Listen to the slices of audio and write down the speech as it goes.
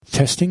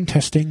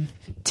Testing.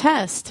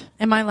 Test.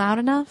 Am I loud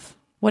enough?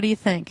 What do you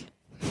think?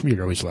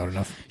 You're always loud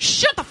enough.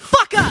 Shut the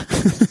fuck up!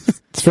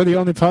 It's for the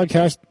only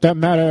podcast that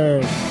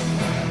matters.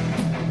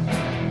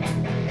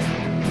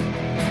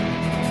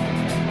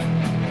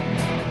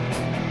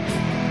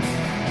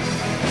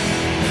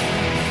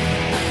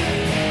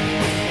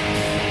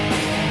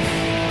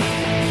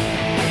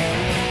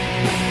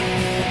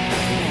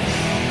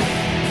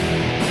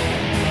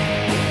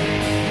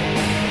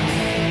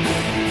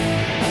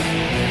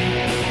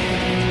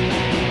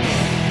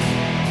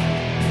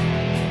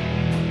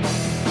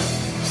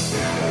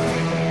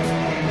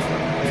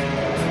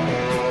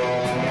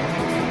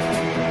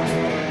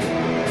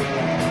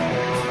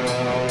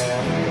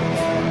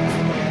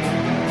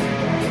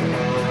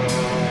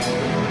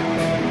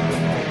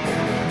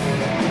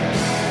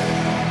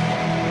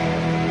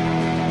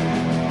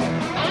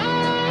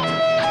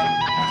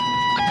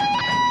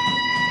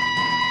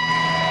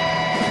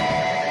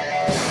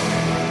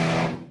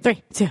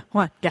 Three, two,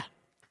 one, go.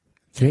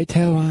 3,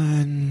 2,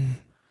 1.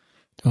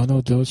 Oh no,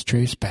 those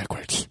trace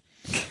backwards.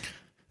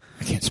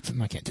 I can't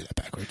do that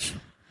backwards.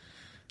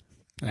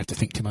 I have to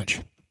think too much.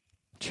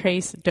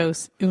 Trace,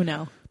 dos,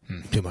 uno.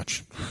 Too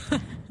much.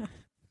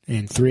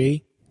 And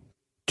 3,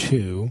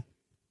 2,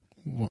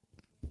 1.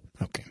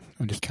 Okay,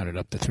 I just counted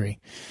up to 3.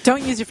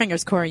 Don't use your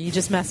fingers, Cory. You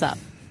just mess up.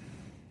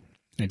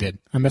 I did.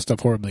 I messed up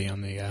horribly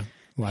on the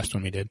last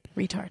one we did.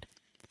 Retard.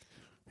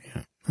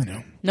 Yeah, I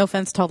know. No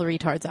offense to all the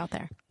retards out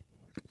there.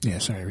 Yeah,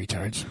 sorry,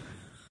 retards.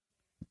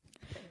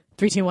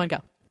 3, 2, 1, go.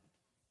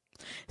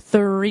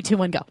 3, 2,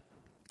 1, go.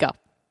 Go.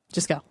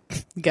 Just go.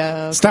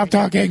 Go. Stop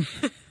talking.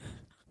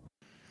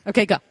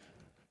 Okay, go.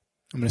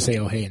 I'm going to say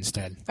oh hey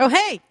instead. Oh,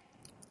 hey.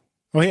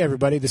 Oh hey,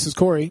 everybody. This is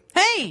Cory.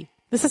 Hey,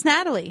 this is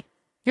Natalie.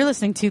 You're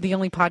listening to the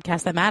only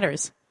podcast that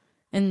matters.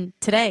 And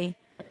today,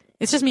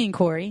 it's just me and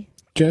Cory.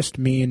 Just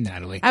me and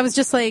Natalie. I was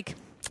just like,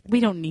 we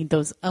don't need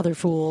those other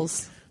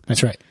fools.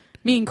 That's right.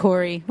 Me and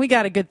Cory, we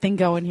got a good thing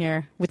going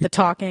here with the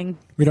talking.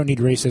 We don't need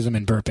racism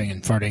and burping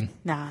and farting.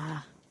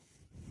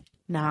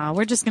 Nah,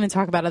 we're just going to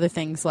talk about other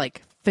things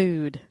like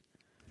food.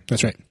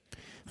 That's right.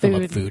 I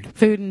love food.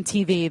 Food and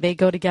TV, they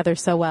go together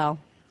so well.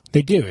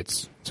 They do.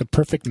 It's a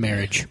perfect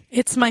marriage.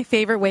 It's my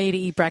favorite way to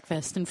eat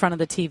breakfast, in front of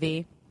the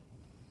TV.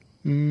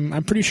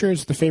 I'm pretty sure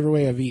it's the favorite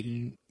way of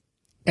eating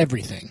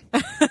everything.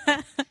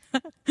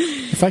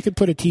 If I could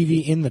put a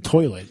TV in the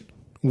toilet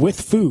with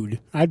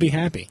food, I'd be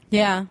happy.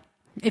 Yeah.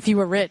 If you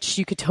were rich,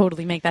 you could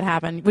totally make that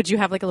happen. Would you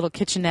have like a little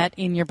kitchenette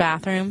in your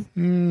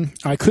bathroom?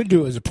 I could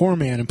do it as a poor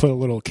man and put a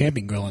little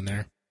camping grill in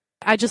there.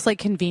 I just like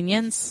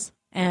convenience,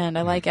 and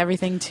I like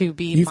everything to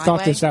be You've my thought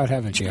way. this out,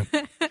 haven't you?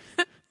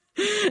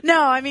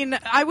 No, I mean,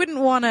 I wouldn't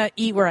want to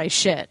eat where I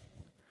shit.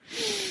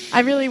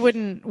 I really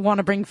wouldn't want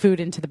to bring food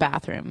into the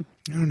bathroom.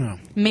 I don't know.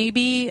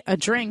 Maybe a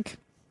drink.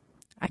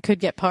 I could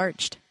get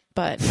parched,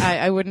 but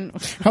I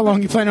wouldn't. How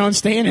long you plan on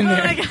staying in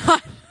there? Oh, my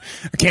God.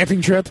 A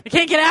camping trip? I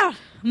can't get out.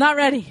 I'm not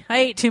ready. I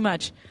ate too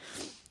much.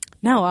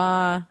 No,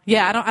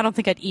 yeah, I don't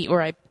think I'd eat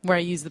where I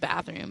use the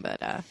bathroom,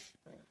 but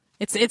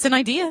it's an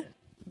idea.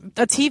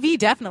 A TV,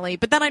 definitely,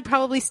 but then I'd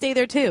probably stay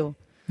there too.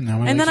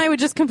 No, and then I would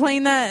just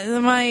complain that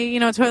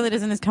my toilet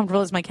isn't as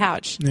comfortable as my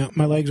couch. No,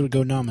 my legs would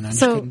go numb and I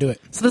just couldn't do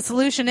it. So the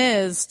solution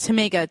is to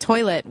make a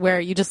toilet where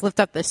you just lift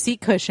up the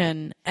seat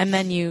cushion and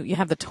then you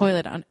have the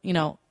toilet on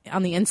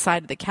the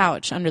inside of the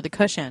couch under the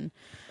cushion.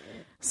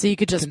 So you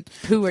could just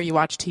poo where you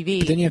watch TV.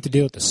 But then you have to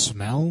deal with the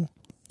smell.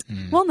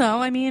 Well, no,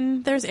 I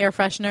mean, there's air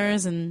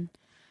fresheners and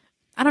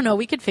I don't know,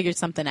 we could figure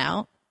something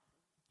out.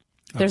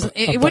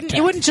 It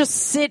wouldn't just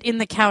sit in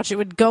the couch. It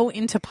would go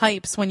into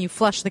pipes when you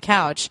flush the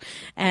couch,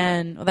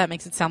 and that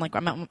makes it sound like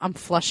I'm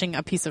flushing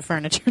a piece of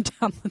furniture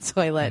down the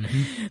toilet.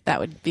 Mm-hmm.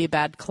 That would be a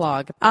bad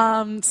clog.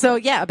 So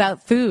yeah,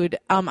 about food.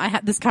 I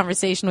had this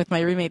conversation with my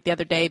roommate the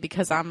other day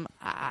because I'm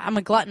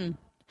a glutton.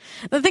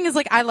 The thing is,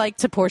 like, I like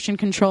to portion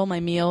control my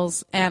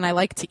meals, and I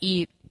like to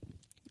eat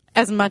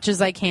as much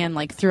as I can,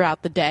 like,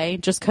 throughout the day,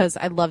 just because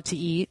I love to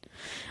eat.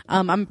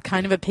 I'm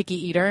kind of a picky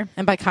eater,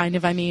 and by kind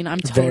of, I mean I'm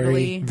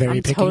totally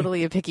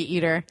a picky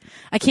eater.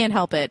 I can't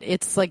help it.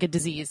 It's like a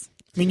disease.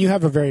 I mean, you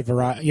have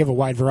a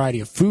wide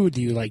variety of food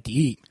that you like to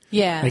eat.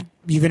 Yeah. Like,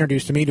 you've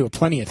introduced me to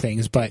plenty of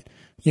things, but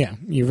yeah,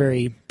 you're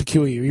very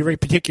peculiar. You're very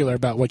particular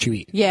about what you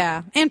eat.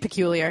 Yeah, and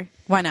peculiar.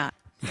 Why not?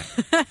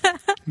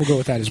 We'll go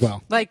with that as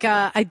well. Like,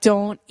 I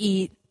don't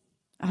eat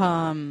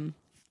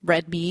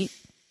red meat.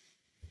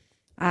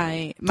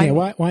 Why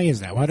is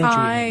that? Why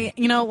don't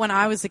you? When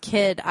I was a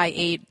kid, I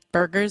ate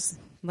burgers.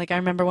 Like, I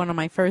remember one of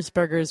my first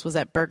burgers was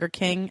at Burger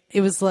King.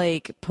 It was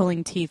like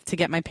pulling teeth to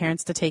get my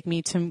parents to take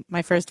me to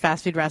my first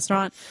fast food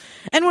restaurant.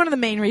 And one of the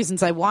main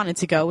reasons I wanted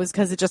to go was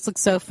because it just looked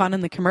so fun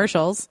in the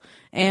commercials.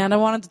 And I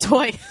wanted the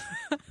toy.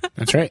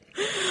 That's right.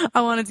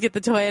 I wanted to get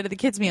the toy out of the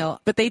kids'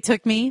 meal. But they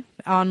took me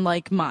on,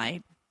 like,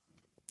 my,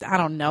 I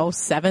don't know,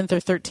 7th or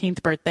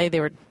 13th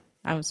birthday.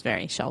 I was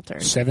very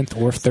sheltered. 7th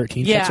or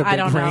 13th? Yeah, that's a big I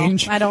don't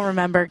range. know. I don't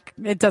remember.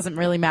 It doesn't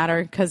really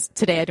matter because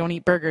today I don't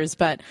eat burgers.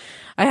 But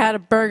I had a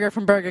burger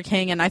from Burger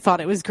King, and I thought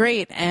it was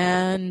great.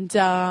 And,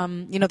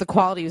 the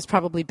quality was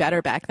probably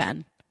better back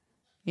then.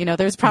 You know,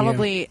 there's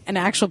probably an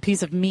actual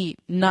piece of meat,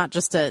 not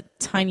just a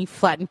tiny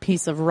flattened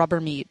piece of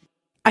rubber meat.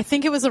 I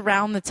think it was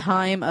around the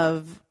time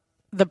of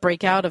the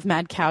breakout of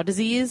mad cow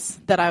disease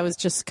that I was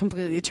just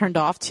completely turned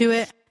off to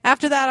it.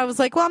 After that, I was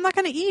like, well, I'm not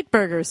going to eat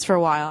burgers for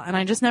a while. And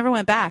I just never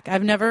went back.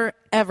 I've never,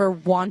 ever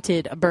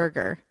wanted a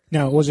burger.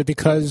 Now, was it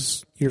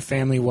because your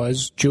family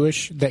was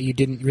Jewish that you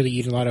didn't really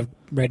eat a lot of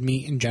red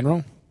meat in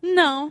general?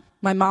 No.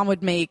 My mom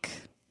would make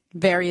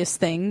various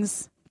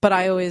things, but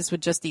I always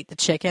would just eat the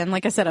chicken.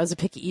 Like I said, I was a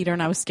picky eater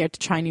and I was scared to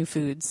try new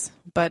foods.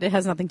 But it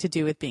has nothing to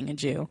do with being a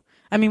Jew.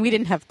 I mean, we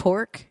didn't have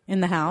pork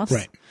in the house.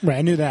 Right.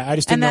 I knew that. I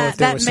just didn't know if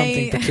there was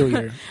something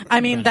peculiar. I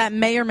mean, that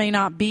may or may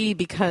not be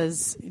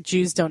because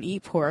Jews don't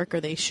eat pork,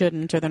 or they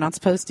shouldn't, or they're not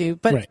supposed to.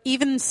 But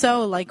even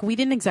so, like, we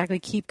didn't exactly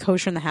keep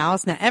kosher in the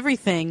house. Now,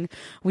 everything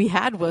we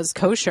had was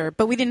kosher,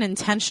 but we didn't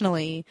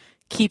intentionally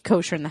keep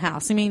kosher in the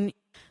house. I mean,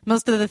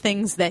 most of the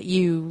things that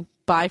you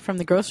buy from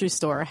the grocery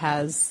store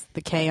has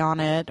the K on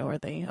it or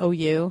the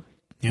OU.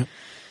 Yep.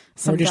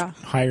 Or just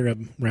hire a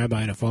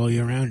rabbi to follow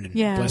you around and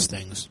bless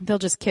things. They'll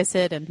just kiss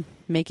it and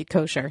make it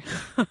kosher.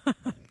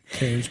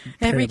 Carry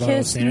Every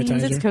kiss means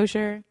it's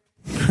kosher.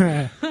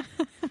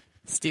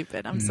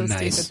 Stupid. I'm so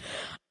stupid.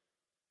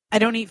 I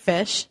don't eat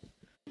fish.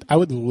 I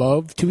would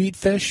love to eat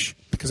fish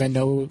because I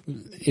know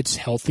it's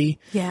healthy.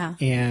 Yeah.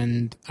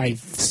 And I've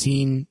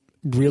seen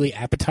really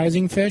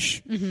appetizing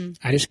fish. Mm-hmm.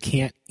 I just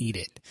can't eat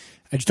it.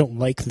 I just don't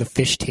like the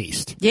fish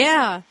taste.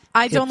 Yeah.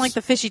 I don't like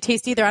the fishy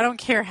taste either. I don't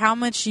care how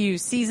much you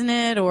season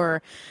it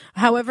or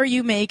however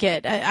you make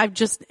it.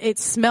 It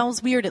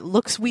smells weird. It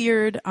looks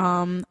weird.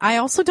 I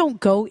also don't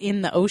go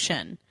in the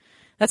ocean.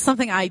 That's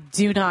something I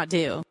do not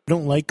do. I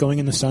don't like going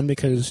in the sun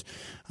because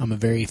I'm a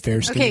very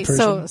fair-skinned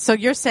person. Okay, so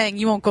you're saying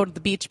you won't go to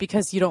the beach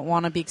because you don't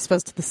want to be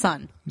exposed to the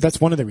sun.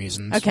 That's one of the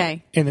reasons.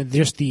 Okay. And then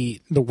just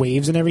the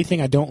waves and everything,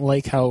 I don't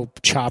like how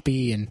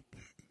choppy and...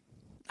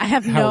 I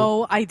have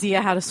no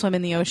idea how to swim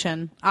in the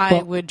ocean.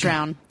 I would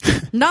drown.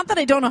 Not that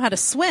I don't know how to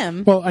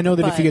swim. Well, I know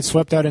that if you get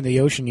swept out in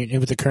the ocean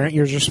with the current,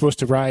 you're just supposed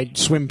to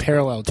swim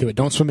parallel to it.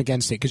 Don't swim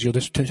against it because you'll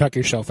just tuck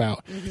yourself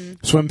out.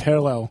 Mm-hmm. Swim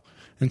parallel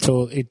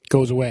until it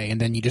goes away,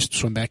 and then you just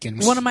swim back in.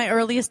 One of my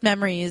earliest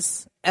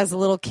memories as a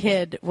little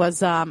kid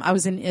was I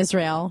was in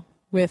Israel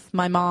with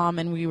my mom,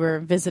 and we were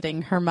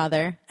visiting her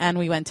mother, and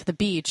we went to the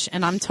beach.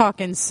 And I'm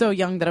talking so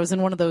young that I was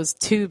in one of those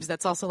tubes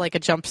that's also like a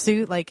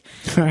jumpsuit, like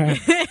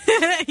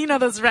you know,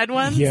 those red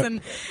ones. Yep.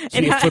 And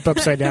you flip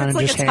upside down and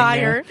like just a hang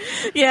tire.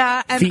 there.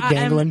 Yeah, and feet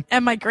dangling.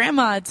 And my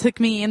grandma took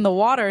me in the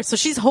water, so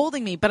she's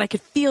holding me, but I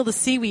could feel the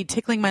seaweed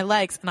tickling my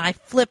legs, and I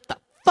flipped the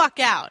fuck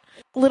out.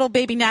 Little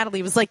baby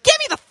Natalie was like, "Get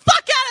me the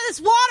fuck out of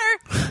this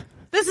water!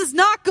 This is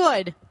not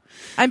good."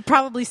 I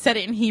probably said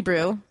it in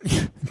Hebrew.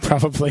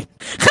 Probably.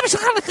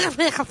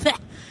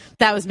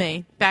 That was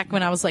me back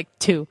when I was like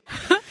 2.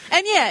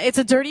 And yeah, it's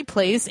a dirty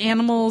place.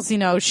 Animals,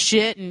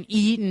 shit and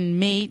eat and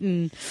mate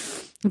and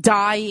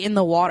die in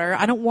the water.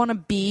 I don't want to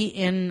be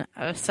in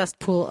a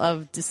cesspool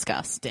of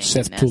disgusting.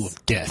 Cesspool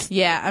of death.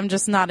 Yeah, I'm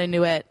just not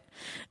into it.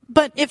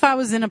 But if I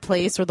was in a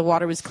place where the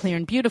water was clear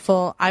and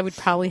beautiful, I would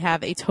probably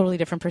have a totally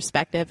different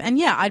perspective. And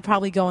yeah, I'd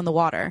probably go in the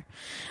water.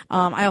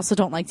 I also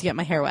don't like to get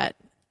my hair wet.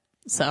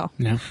 So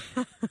no.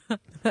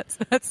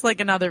 that's like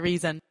another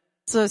reason.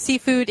 So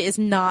seafood is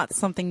not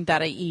something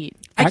that I eat.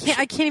 I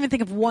can't even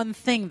think of one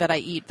thing that I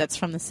eat that's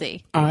from the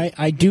sea.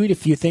 I do eat a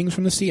few things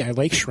from the sea. I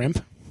like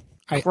shrimp.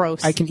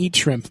 Gross. I can eat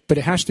shrimp, but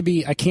it has to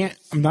be,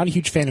 I'm not a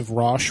huge fan of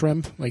raw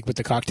shrimp, like with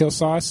the cocktail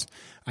sauce.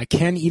 I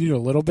can eat it a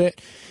little bit.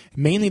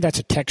 Mainly that's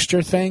a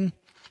texture thing,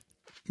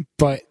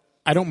 but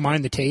I don't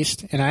mind the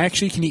taste, and I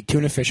actually can eat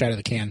tuna fish out of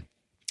the can.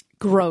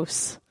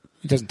 Gross.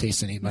 It doesn't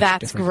taste any much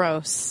That's different.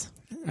 Gross.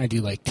 I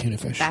do like tuna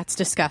fish. That's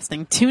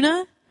disgusting.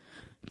 Tuna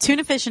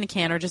fish in a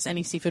can, or just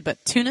any seafood,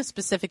 but tuna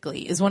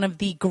specifically is one of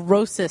the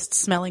grossest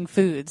smelling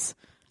foods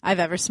I've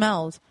ever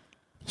smelled.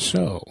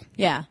 So.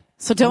 Yeah.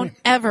 So don't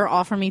ever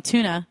offer me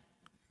tuna.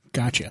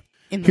 Gotcha.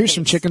 Here's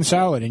some chicken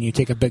salad, and you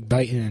take a big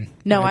bite, and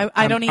no,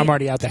 I don't eat. I'm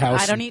already out the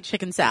house. I don't eat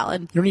chicken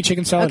salad. You don't eat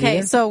chicken salad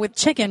either? So with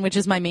chicken, which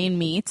is my main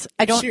meat,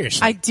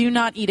 Seriously? I do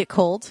not eat it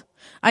cold.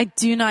 I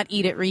do not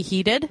eat it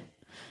reheated.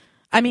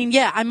 I mean,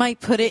 yeah, I might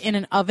put it in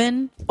an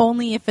oven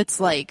only if it's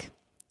like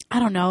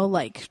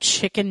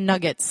chicken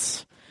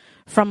nuggets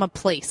from a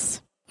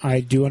place.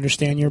 I do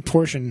understand your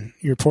portion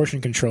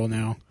control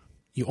now.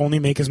 You only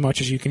make as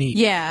much as you can eat.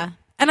 Yeah.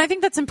 And I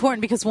think that's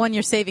important because 1,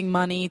 you're saving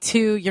money.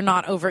 2, you're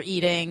not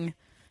overeating.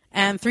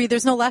 And 3,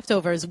 there's no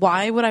leftovers.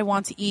 Why would I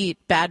want to eat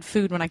bad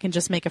food when I can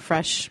just make a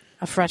fresh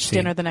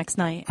dinner the next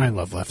night? I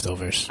love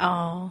leftovers.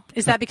 Oh.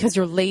 Is that because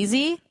you're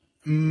lazy?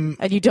 And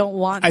you don't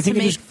want to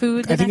make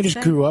food the next day? I think I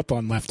just grew up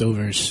on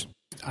leftovers.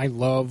 It's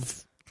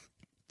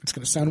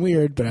going to sound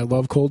weird, but I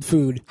love cold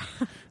food.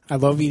 I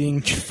love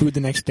eating food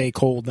the next day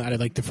cold out of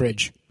like the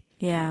fridge.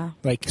 Yeah.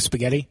 Like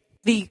spaghetti.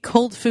 The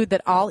cold food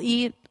that I'll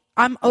eat,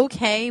 I'm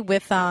okay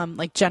with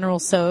like General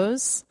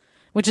Tso's,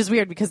 which is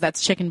weird because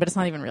that's chicken, but it's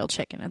not even real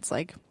chicken. It's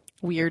like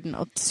weird and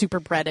super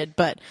breaded.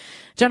 But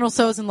General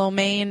Tso's and lo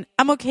mein,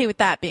 I'm okay with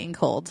that being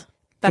cold.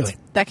 Really?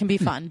 That can be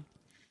fun.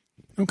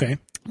 Okay.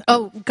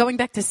 Oh, going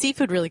back to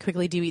seafood really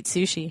quickly, do you eat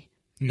sushi?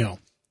 No.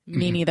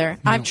 Me neither.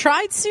 No. I've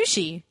tried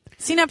sushi.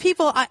 See, now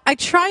people, I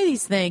try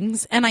these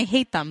things and I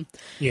hate them.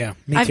 Yeah,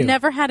 me I've too.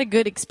 never had a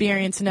good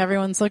experience, and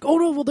everyone's like, oh,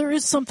 no, well, there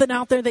is something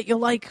out there that you'll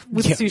like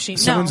with sushi.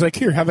 Someone's like,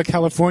 here, have a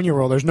California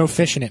roll. There's no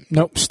fish in it.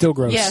 Nope, still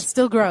gross. Yeah,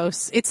 still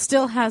gross. It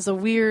still has a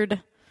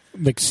weird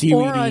like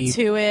seaweedy aura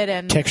to it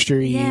and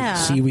texture-y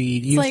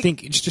seaweed. You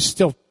think it's just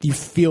still, you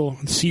feel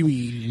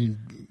seaweed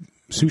and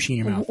sushi in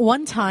your mouth.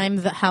 One time,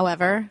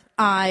 however,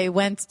 I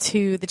went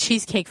to the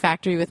Cheesecake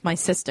Factory with my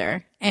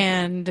sister,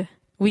 and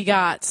we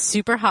got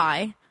super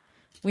high.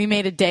 We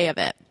made a day of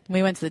it.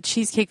 We went to the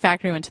Cheesecake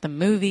Factory, went to the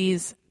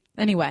movies.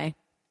 Anyway,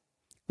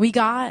 we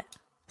got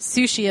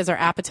sushi as our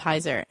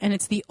appetizer, and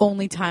it's the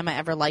only time I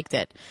ever liked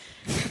it.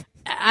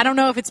 I don't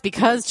know if it's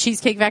because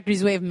Cheesecake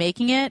Factory's way of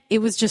making it. It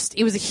was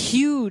a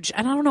huge,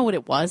 and I don't know what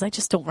it was. I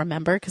just don't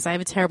remember because I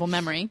have a terrible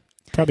memory.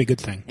 Probably a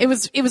good thing. It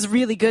was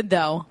really good,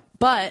 though.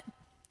 But,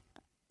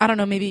 I don't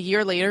know, maybe a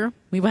year later,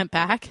 we went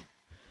back,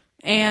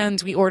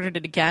 and we ordered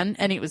it again,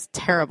 and it was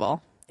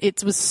terrible.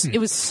 It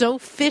was so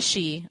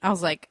fishy. I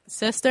was like,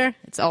 sister,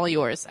 it's all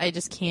yours. I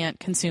just can't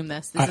consume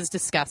this. This is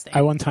disgusting.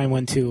 I one time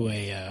went to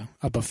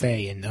a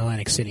buffet in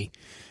Atlantic City,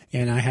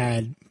 and I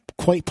had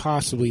quite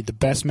possibly the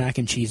best mac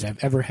and cheese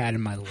I've ever had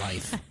in my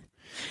life.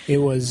 It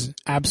was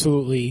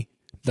absolutely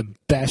the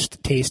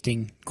best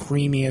tasting,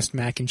 creamiest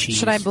mac and cheese.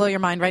 Should I blow your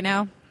mind right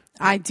now?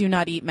 I do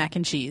not eat mac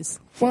and cheese.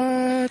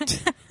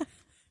 What?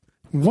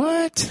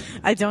 What?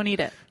 I don't eat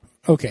it.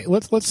 Okay,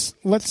 let's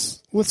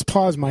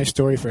pause my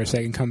story for a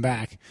second. Come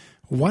back.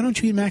 Why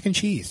don't you eat mac and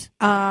cheese?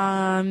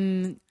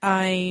 I'm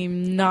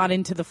not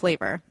into the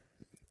flavor.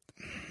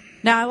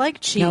 Now I like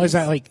cheese. Now is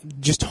that like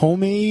just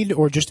homemade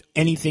or just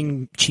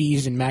anything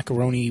cheese and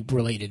macaroni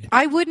related?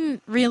 I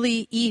wouldn't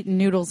really eat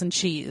noodles and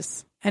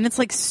cheese, and it's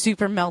like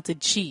super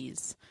melted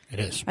cheese. It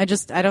is. I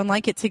don't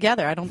like it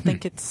together. I don't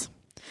think it's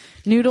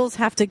noodles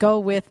have to go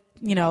with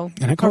and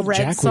I a call red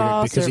Jack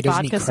sauce because or he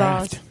doesn't vodka eat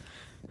Kraft. sauce.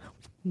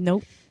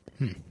 Nope.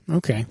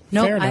 Okay.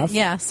 Nope. Fair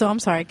enough. So I'm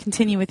sorry.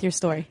 Continue with your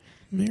story.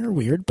 You're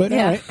weird, but all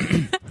right.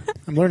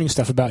 I'm learning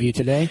stuff about you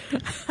today.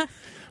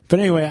 But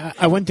anyway,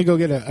 I went to go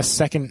get a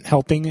second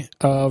helping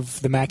of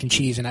the mac and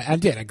cheese, and I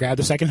did. I grabbed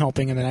a second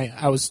helping, and then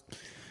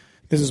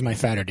this is my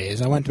fatter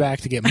days. I went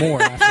back to get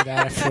more after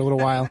that after a little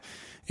while,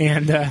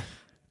 and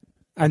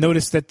I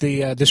noticed that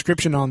the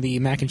description on the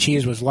mac and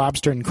cheese was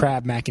lobster and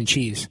crab mac and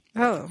cheese.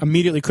 Oh.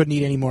 Immediately couldn't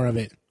eat any more of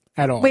it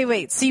at all.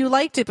 Wait. So you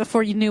liked it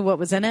before you knew what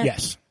was in it?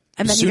 Yes.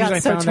 And then you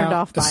got so turned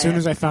off by it. As soon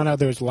as I found out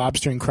there was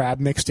lobster and crab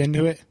mixed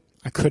into it,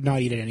 I could not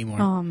eat it anymore.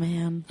 Oh,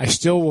 man. I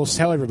still will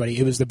tell everybody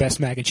it was the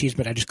best mac and cheese,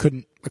 but I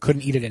couldn't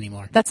eat it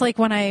anymore. That's like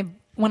when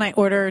I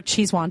order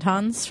cheese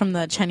wontons from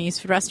the Chinese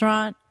food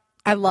restaurant.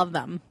 I love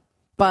them,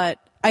 but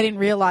I didn't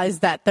realize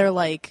that they're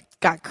like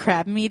got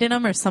crab meat in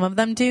them, or some of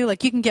them do.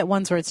 Like you can get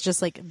ones where it's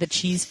just like the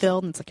cheese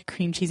filled and it's like a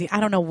cream cheesy. I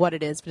don't know what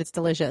it is, but it's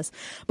delicious.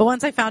 But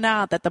once I found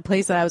out that the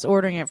place that I was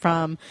ordering it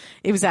from,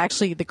 it was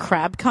actually the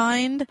crab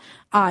kind,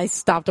 I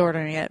stopped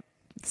ordering it.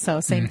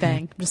 So same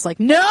thing. I'm just like,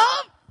 no.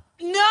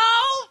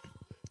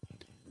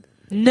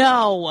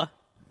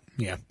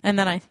 Yeah. And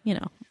then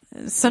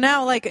so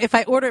now like if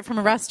I order it from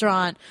a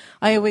restaurant,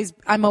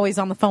 I'm always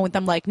on the phone with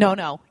them like,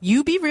 no,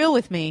 you be real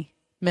with me,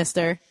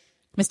 Mr.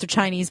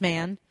 Chinese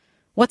man.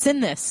 What's in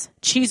this?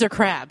 Cheese or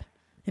crab?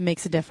 It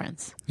makes a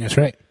difference. That's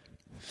right.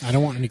 I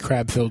don't want any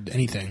crab-filled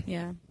anything.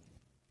 Yeah.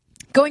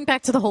 Going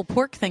back to the whole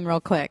pork thing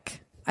real quick,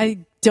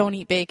 I don't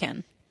eat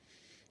bacon.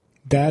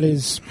 That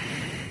is...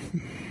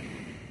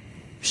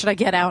 Should I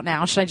get out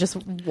now? Should I just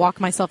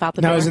walk myself out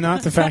the door? Now, is it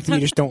not the fact that you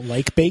just don't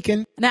like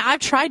bacon? Now, I've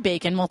tried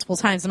bacon multiple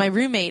times. My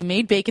roommate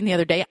made bacon the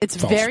other day. It's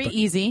very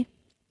easy.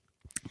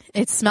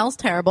 It smells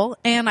terrible,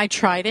 and I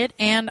tried it,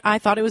 and I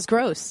thought it was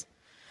gross.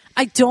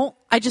 I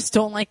just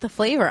don't like the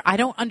flavor. I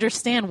don't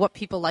understand what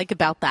people like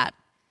about that.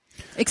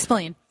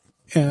 Explain.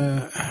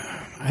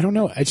 I don't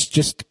know.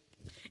 It's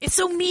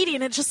so meaty,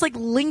 and it just like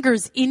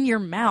lingers in your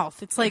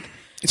mouth. It's like...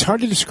 It's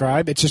hard to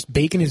describe. It's just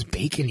bacon is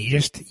bacon.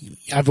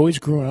 I've always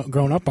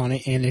grown up on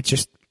it, and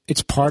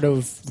it's part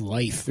of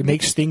life. It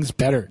makes things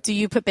better. Do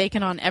you put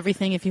bacon on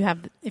everything if you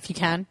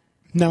can?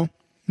 No,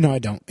 I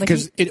don't.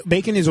 Because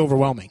bacon is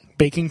overwhelming.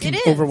 Bacon can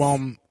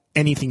overwhelm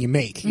anything you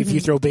make. Mm-hmm. If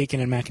you throw bacon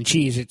in mac and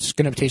cheese, it's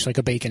going to taste like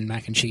a bacon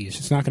mac and cheese.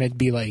 It's not going to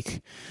be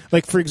like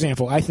for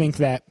example, I think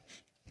that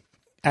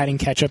adding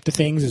ketchup to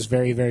things is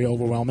very, very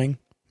overwhelming.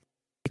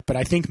 But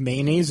I think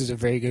mayonnaise is a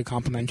very good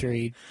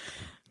complementary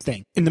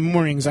thing. In the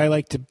mornings, I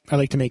like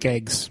to make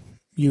eggs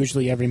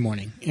usually every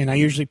morning, and I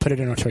usually put it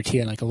in a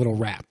tortilla like a little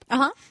wrap.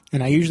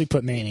 And I usually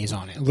put mayonnaise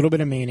on it, a little bit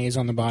of mayonnaise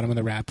on the bottom of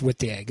the wrap with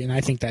the egg, and I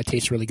think that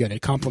tastes really good.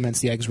 It complements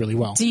the eggs really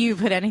well. Do you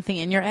put anything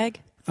in your egg?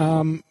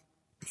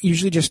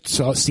 Usually just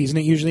season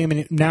it. Usually, I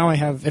mean, now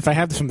if I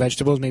have some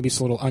vegetables, maybe it's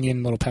a little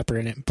onion, a little pepper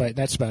in it, but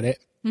that's about it.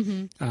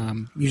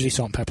 Mm-hmm. Usually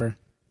salt and pepper.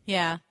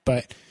 Yeah.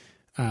 But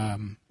a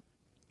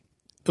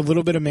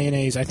little bit of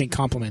mayonnaise, I think,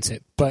 complements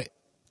it. But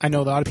I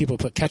know a lot of people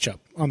put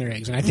ketchup on their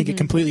eggs, and I think it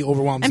completely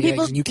overwhelms the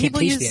eggs, and you can't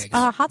taste the eggs.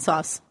 Hot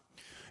sauce.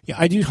 Yeah,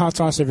 I do hot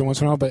sauce every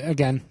once in a while, but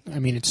again, I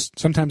mean,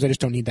 sometimes I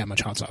just don't need that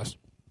much hot sauce.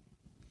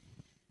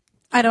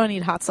 I don't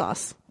eat hot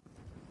sauce.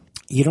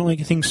 You don't like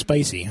things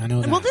spicy. I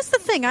know that. Well, this is the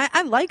thing.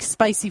 I like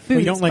spicy foods. Well,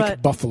 you don't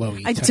like buffalo.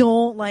 I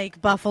don't like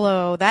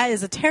buffalo. That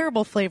is a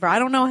terrible flavor. I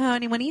don't know how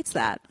anyone eats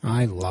that.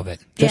 I love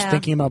it. Just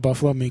thinking about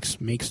buffalo makes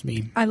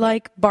me... I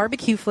like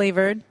barbecue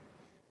flavored.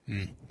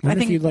 What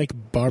if you like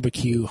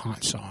barbecue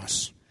hot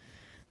sauce?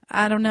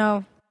 I don't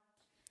know.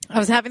 I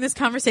was having this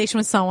conversation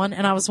with someone,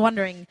 and I was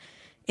wondering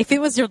if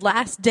it was your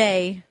last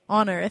day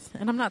on Earth,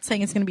 and I'm not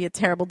saying it's going to be a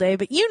terrible day,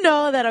 but you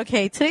know that,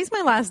 okay, today's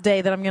my last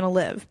day that I'm going to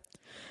live.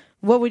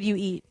 What would you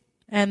eat?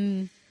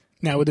 And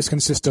now, would this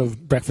consist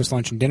of breakfast,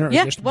 lunch, and dinner, or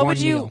just one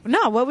meal?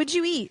 No, what would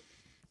you eat?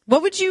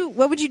 What would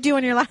you do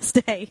on your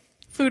last day,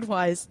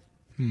 food-wise?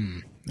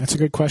 That's a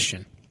good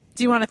question.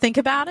 Do you want to think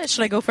about it?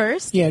 Should I go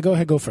first? Yeah, go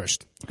ahead. Go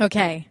first.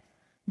 Okay.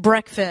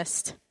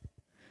 Breakfast.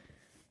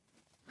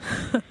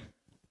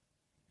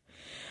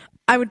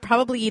 I would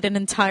probably eat an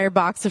entire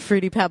box of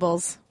Fruity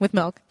Pebbles with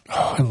milk.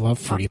 Oh, I love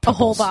Fruity Pebbles. A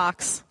whole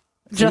box.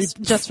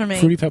 Just for me.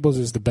 Fruity Pebbles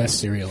is the best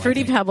cereal.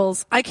 Fruity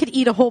Pebbles. I could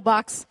eat a whole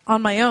box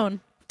on my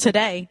own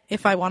today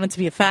if I wanted to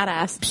be a fat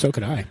ass. So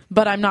could I.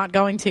 But I'm not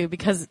going to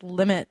because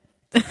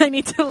I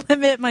need to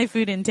limit my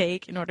food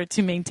intake in order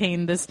to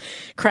maintain this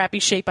crappy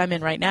shape I'm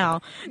in right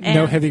now. And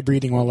no heavy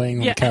breathing while laying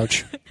on the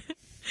couch.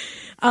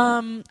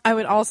 I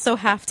would also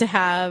have to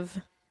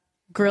have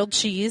grilled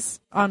cheese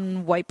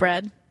on white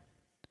bread.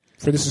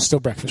 For this is still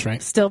breakfast,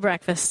 right? Still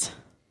breakfast.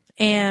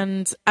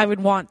 And I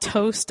would want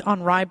toast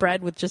on rye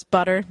bread with just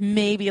butter,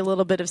 maybe a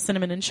little bit of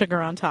cinnamon and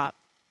sugar on top.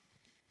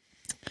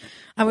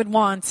 I would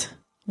want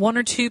 1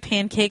 or 2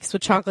 pancakes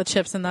with chocolate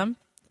chips in them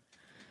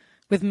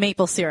with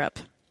maple syrup.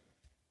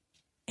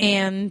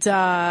 And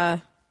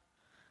I'm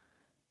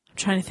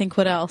trying to think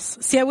what else.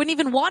 See, I wouldn't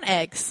even want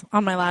eggs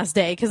on my last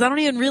day because I don't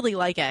even really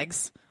like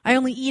eggs. I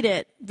only eat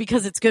it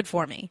because it's good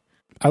for me.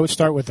 I would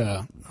start with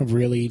a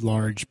really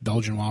large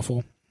Belgian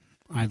waffle.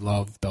 I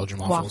love Belgian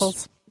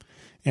waffles.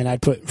 And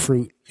I'd put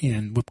fruit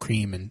and whipped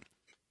cream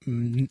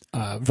and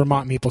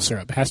Vermont maple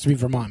syrup. It has to be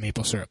Vermont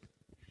maple syrup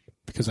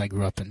because I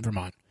grew up in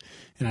Vermont.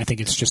 And I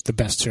think it's just the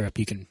best syrup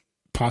you can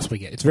possibly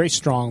get. It's very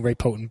strong, very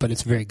potent, but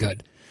it's very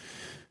good.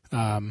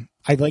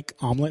 I like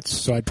omelets,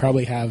 so I'd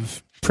probably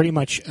have pretty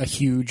much a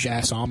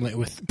huge-ass omelet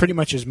with pretty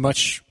much as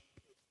much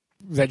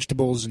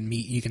vegetables and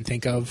meat you can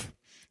think of.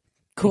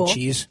 Cool. And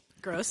cheese.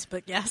 Gross,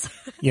 but yes.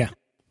 Yeah.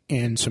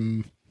 And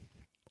some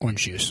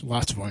orange juice.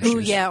 Lots of orange juice. Ooh,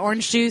 yeah.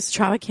 Orange juice,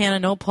 Tropicana,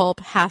 no pulp,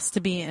 has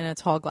to be in a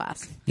tall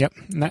glass. Yep.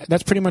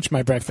 That's pretty much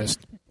my breakfast.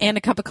 And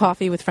a cup of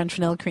coffee with French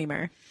vanilla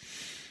creamer.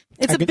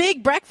 It's a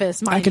big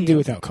breakfast, mind you. I can do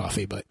without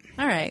coffee, but...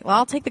 All right. Well,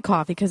 I'll take the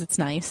coffee because it's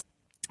nice.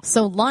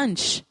 So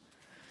lunch.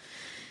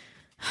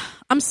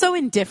 I'm so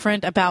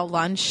indifferent about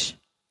lunch.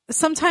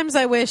 Sometimes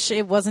I wish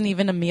it wasn't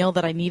even a meal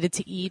that I needed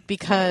to eat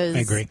because... I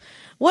agree.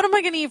 What am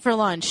I going to eat for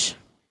lunch?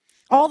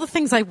 All the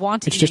things I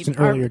want to eat... It's just an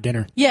earlier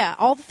dinner. Yeah.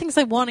 All the things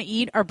I want to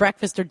eat are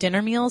breakfast or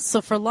dinner meals.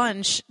 So for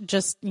lunch,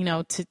 just,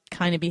 to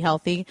kind of be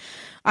healthy,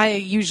 I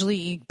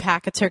usually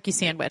pack a turkey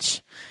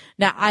sandwich.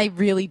 Now, I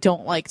really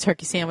don't like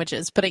turkey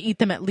sandwiches, but I eat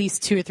them at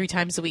least 2 or 3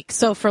 times a week.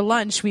 So for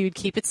lunch, we would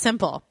keep it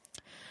simple.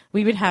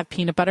 We would have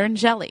peanut butter and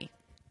jelly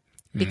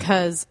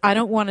because I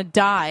don't want to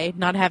die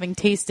not having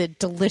tasted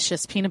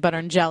delicious peanut butter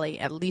and jelly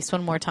at least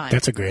one more time.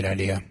 That's a great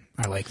idea.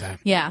 I like that.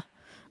 Yeah.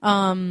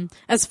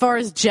 As far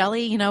as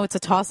jelly, it's a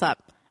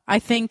toss-up. I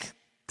think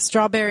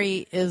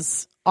strawberry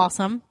is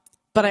awesome,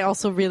 but I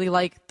also really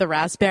like the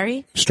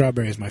raspberry.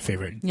 Strawberry is my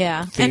favorite.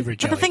 Yeah. Favorite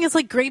jelly. But the thing is,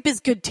 grape is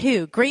good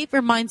too. Grape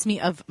reminds me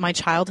of my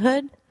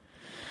childhood.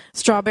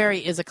 Strawberry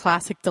is a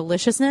classic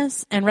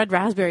deliciousness, and red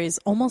raspberry is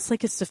almost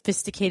like a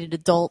sophisticated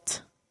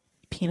adult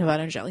peanut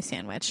butter and jelly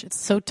sandwich. It's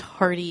so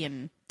tarty,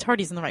 and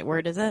tarty isn't the right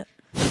word, is it?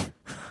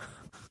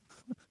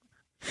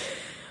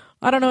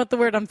 I don't know what the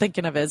word I'm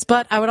thinking of is,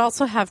 but I would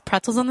also have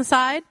pretzels on the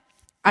side.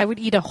 I would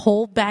eat a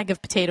whole bag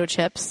of potato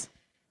chips.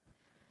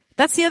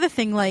 That's the other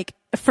thing.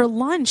 For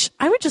lunch,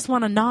 I would just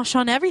want to nosh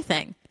on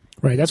everything.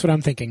 Right. That's what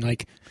I'm thinking.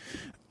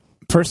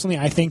 Personally,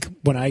 I think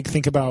when I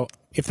think about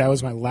if that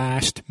was my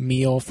last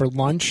meal for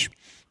lunch,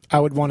 I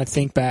would want to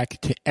think back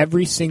to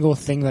every single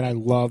thing that I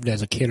loved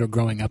as a kid or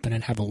growing up and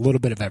then have a little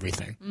bit of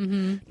everything.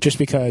 Mm-hmm. Just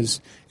because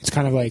it's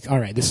kind of all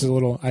right, this is a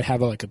little, I'd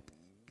have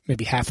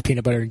maybe half a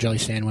peanut butter and jelly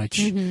sandwich.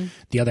 Mm-hmm.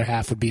 The other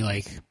half would be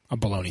a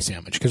bologna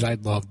sandwich because I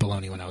loved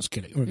bologna when I was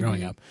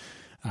growing up.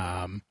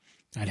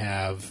 I'd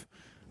have,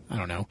 I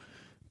don't know,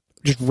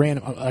 just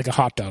random, like a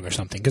hot dog or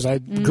something because I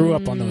grew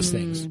up on those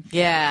things.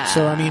 Yeah.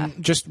 So,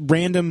 just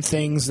random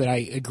things that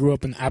I grew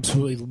up and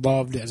absolutely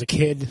loved as a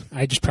kid.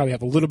 I just probably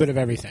have a little bit of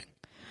everything.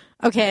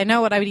 Okay, I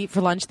know what I would eat for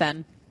lunch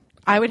then.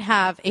 I would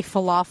have a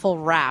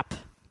falafel wrap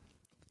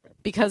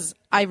because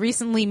I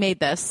recently made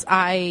this.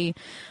 I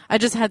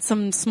just had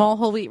some small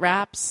whole wheat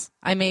wraps.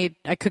 I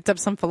cooked up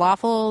some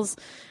falafels.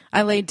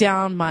 I laid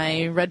down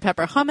my red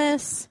pepper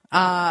hummus,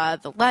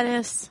 the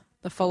lettuce,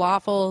 the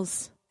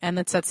falafels, and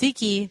the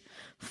tzatziki,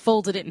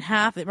 folded it in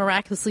half. It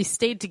miraculously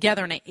stayed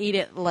together, and I ate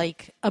it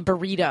like a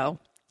burrito,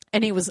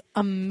 and it was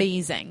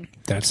amazing.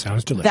 That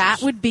sounds delicious.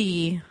 That would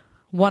be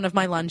one of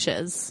my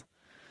lunches.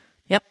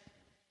 Yep.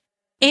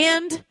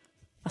 And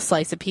a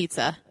slice of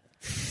pizza.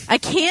 I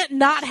can't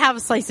not have a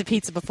slice of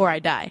pizza before I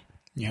die.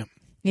 Yeah.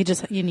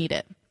 You need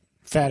it.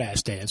 Fat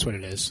ass day. That's what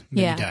it is.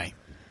 Then Yeah. you die.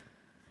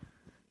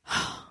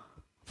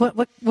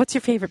 What's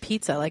your favorite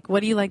pizza? Like,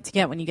 what do you like to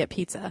get when you get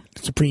pizza?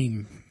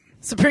 Supreme.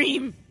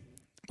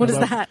 What is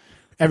that?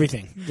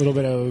 Everything. A little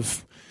bit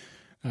of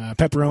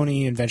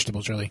pepperoni and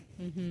vegetables, really.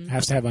 Mm-hmm.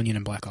 Has to have onion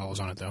and black olives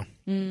on it, though.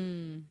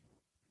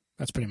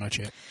 That's pretty much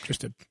it.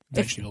 Just a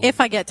vegetable.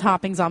 If I get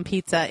toppings on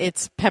pizza,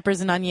 it's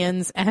peppers and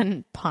onions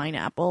and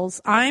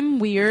pineapples. I'm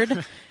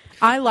weird.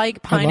 I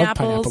like pineapples.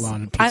 I love pineapple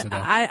on pizza, though.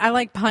 I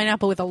like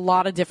pineapple with a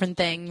lot of different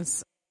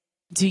things.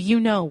 Do you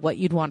know what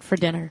you'd want for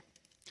dinner?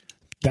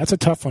 That's a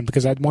tough one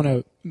because I'd want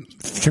to.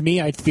 For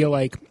me, I feel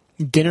like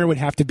dinner would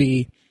have to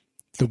be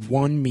the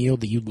one meal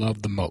that you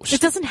love the most.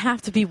 It doesn't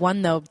have to be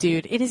one, though,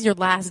 dude. It is your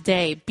last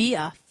day. Be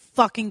a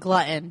fucking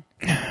glutton.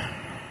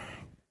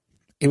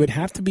 It would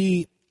have to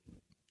be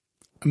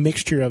a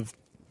mixture of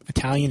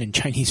Italian and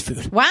Chinese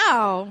food.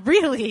 Wow,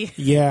 really?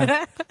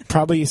 Yeah.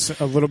 Probably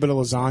a little bit of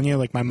lasagna,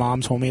 like my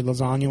mom's homemade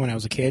lasagna when I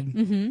was a kid.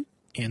 Mm-hmm.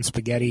 And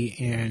spaghetti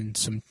and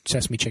some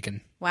sesame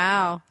chicken.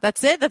 Wow.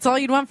 That's it? That's all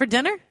you'd want for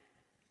dinner?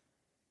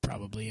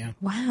 Probably, yeah.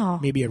 Wow.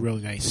 Maybe a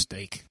really nice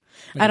steak.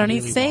 Like I don't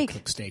really eat steak.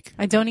 well-cooked steak.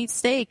 I don't eat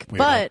steak. Weirdo.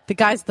 But the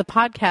guys at the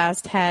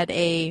podcast had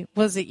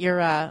was it your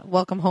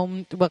welcome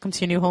to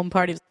your new home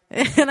party?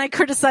 And I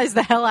criticized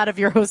the hell out of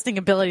your hosting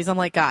abilities. I'm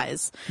like,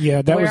 guys,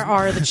 yeah, where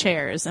are the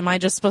chairs? Am I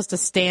just supposed to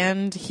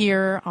stand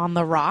here on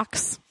the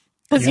rocks?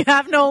 Because you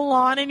have no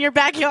lawn in your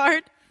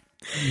backyard?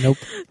 Nope.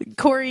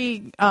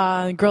 Cory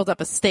grilled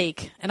up a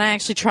steak, and I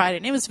actually tried it,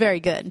 and it was very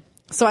good.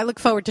 So I look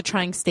forward to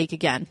trying steak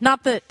again.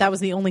 Not that that was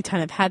the only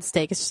time I've had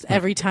steak. It's just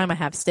every time I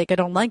have steak, I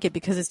don't like it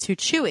because it's too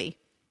chewy.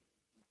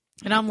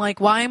 And I'm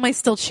like, why am I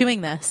still chewing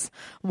this?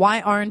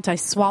 Why aren't I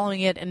swallowing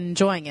it and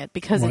enjoying it?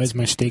 Because why is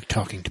my steak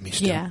talking to me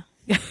still? Yeah.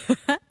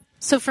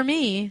 So for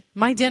me,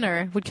 my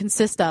dinner would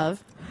consist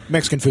of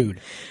Mexican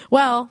food.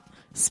 Well,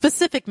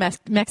 specific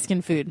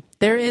Mexican food.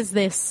 There is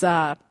this.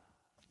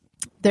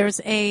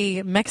 There's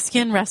a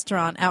Mexican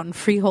restaurant out in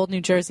Freehold,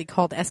 New Jersey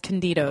called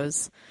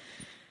Escondido's.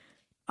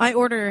 I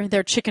order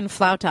their chicken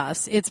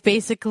flautas. It's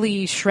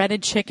basically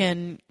shredded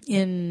chicken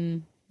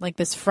in like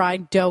this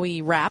fried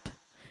doughy wrap,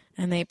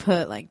 and they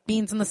put like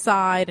beans on the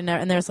side, and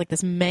there's like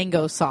this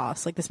mango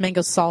sauce, like this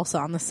mango salsa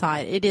on the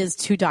side. It is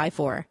to die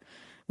for.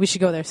 We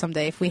should go there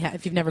someday if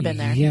you've never been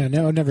there. Yeah,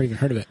 no, I've never even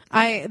heard of it.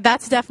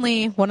 That's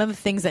definitely one of the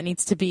things that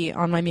needs to be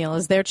on my meal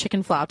is their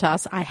chicken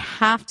flautas. I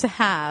have to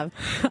have.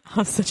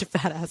 I'm such a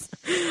fat ass.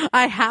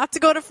 I have to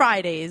go to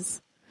Fridays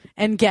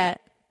and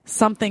get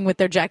something with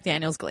their Jack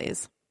Daniel's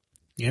glaze.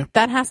 Yeah.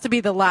 That has to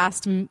be the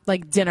last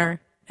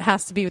dinner. It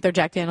has to be with their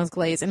Jack Daniel's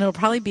glaze, and it'll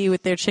probably be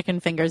with their chicken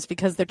fingers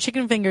because their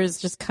chicken fingers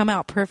just come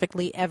out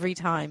perfectly every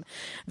time.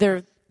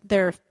 They're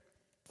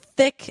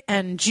thick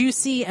and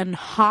juicy and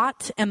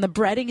hot, and the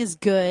breading is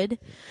good,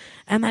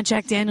 and that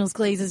Jack Daniel's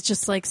glaze is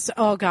just like,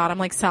 oh god, I'm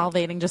like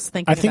salivating just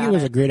thinking about it. I think it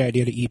was a great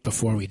idea to eat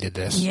before we did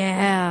this.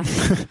 Yeah.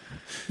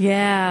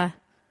 Yeah.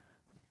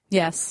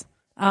 Yes.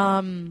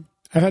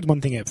 I've had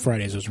one thing at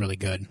Fridays that was really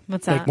good.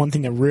 What's that? Like one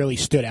thing that really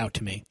stood out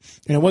to me.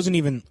 And it wasn't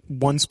even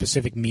one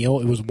specific meal.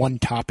 It was one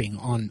topping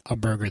on a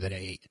burger that I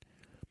ate.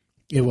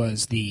 It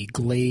was the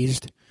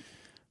glazed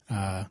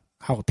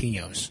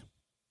jalapenos.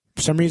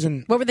 For some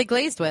reason... What were they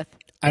glazed with?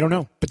 I don't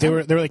know. But they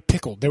were like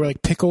pickled. They were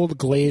like pickled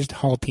glazed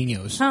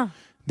jalapenos. Huh.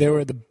 They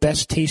were the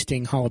best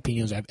tasting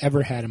jalapenos I've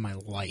ever had in my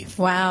life.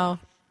 Wow.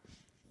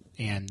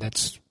 And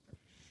that's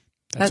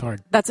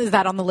hard. Is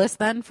that on the list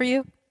then for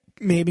you?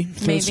 Maybe.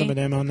 Throw some of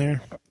them on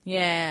there.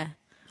 Yeah.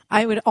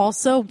 I would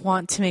also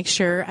want to make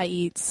sure I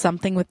eat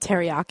something with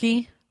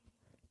teriyaki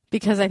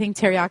because I think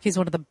teriyaki is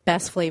one of the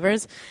best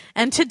flavors.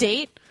 And to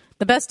date,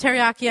 the best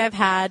teriyaki I've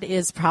had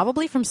is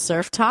probably from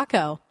Surf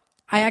Taco.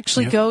 I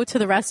actually go to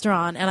the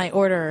restaurant and I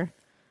order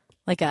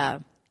like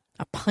a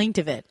pint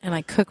of it and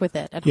I cook with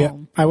it at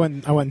home. I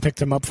went and picked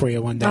them up for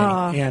you one day.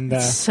 And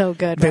so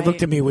good. They right?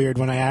 looked at me weird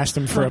when I asked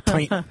them for a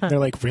pint. They're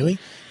like, really?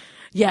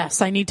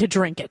 Yes, I need to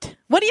drink it.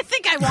 What do you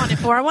think I want it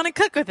for? I want to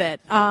cook with it.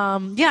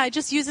 I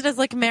just use it as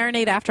like a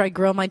marinade after I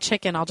grill my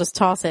chicken. I'll just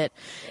toss it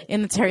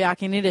in the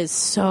teriyaki, and it is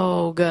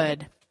so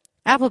good.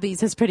 Applebee's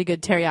has pretty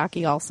good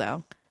teriyaki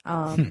also.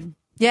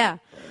 Yeah.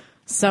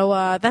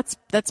 So that's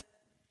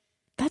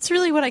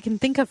really what I can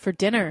think of for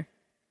dinner.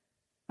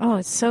 Oh,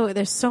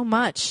 there's so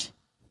much.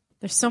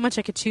 There's so much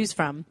I could choose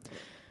from.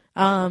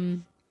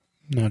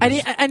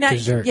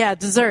 Dessert. Yeah,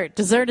 dessert.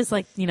 Dessert is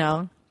like,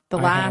 the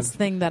last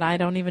thing that I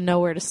don't even know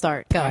where to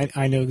start. Go.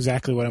 I know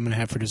exactly what I'm going to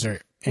have for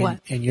dessert. And, what?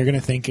 And you're going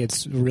to think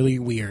it's really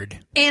weird.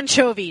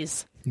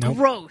 Anchovies. Nope.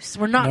 Gross.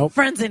 We're not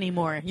friends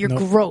anymore. You're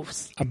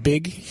gross. A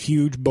big,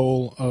 huge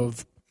bowl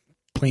of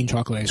plain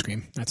chocolate ice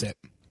cream. That's it.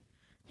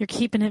 You're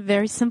keeping it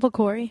very simple,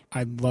 Cory.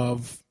 I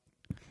love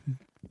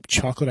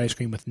chocolate ice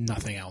cream with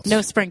nothing else.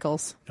 No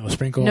sprinkles. No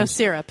sprinkles. No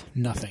syrup.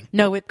 Nothing.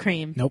 No whipped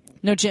cream. Nope.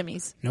 No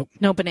Jimmy's. Nope.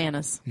 No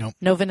bananas. Nope.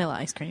 No vanilla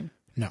ice cream.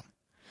 No.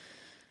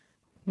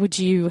 Would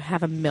you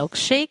have a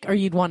milkshake, or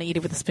you'd want to eat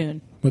it with a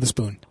spoon? With a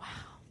spoon. Wow.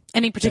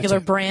 Any particular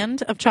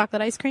brand of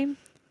chocolate ice cream?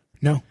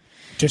 No.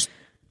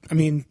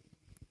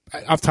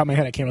 off the top of my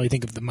head, I can't really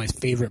think of my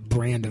favorite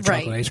brand of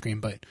chocolate ice cream,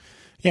 but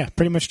yeah,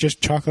 pretty much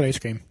just chocolate ice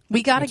cream.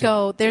 We got to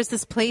go. There's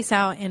this place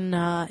out in,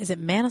 is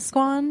it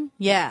Manasquan?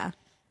 Yeah.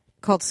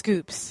 Called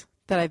Scoops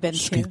that I've been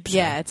to.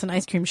 Yeah, it's an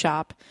ice cream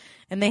shop.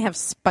 And they have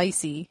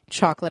spicy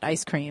chocolate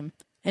ice cream.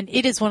 And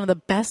it is one of the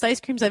best ice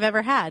creams I've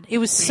ever had. It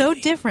was so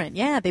different.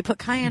 Yeah, they put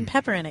cayenne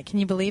pepper in it. Can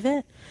you believe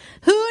it?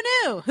 Who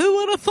knew? Who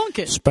would have thunk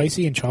it?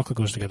 Spicy and chocolate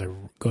go together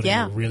really,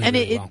 and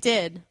really well. It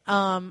did.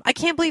 I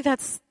can't believe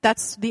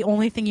that's the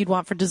only thing you'd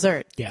want for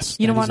dessert. Yes.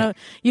 You don't want no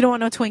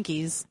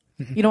Twinkies.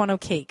 Mm-hmm. You don't want no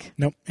cake.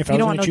 Nope. If I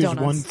was going to choose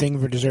one thing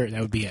for dessert,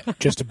 that would be it.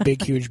 Just a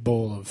big, huge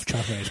bowl of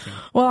chocolate ice cream.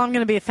 Well, I'm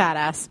going to be a fat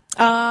ass.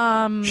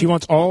 She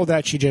wants all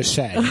that she just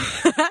said.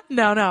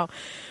 No.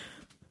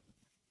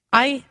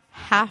 I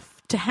have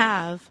to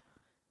have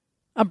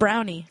a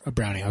brownie. A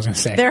brownie, I was going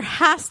to say. There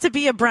has to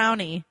be a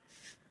brownie.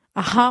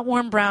 A hot,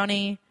 warm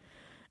brownie.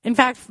 In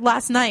fact,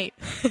 last night,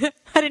 I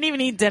didn't even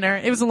eat dinner.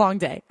 It was a long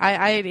day.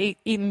 I had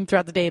eaten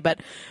throughout the day, but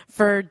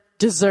for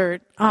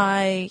dessert,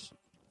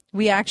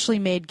 we actually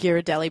made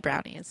Ghirardelli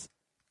brownies.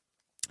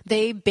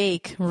 They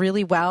bake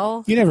really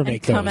well. You never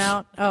make those. Come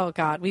out. Oh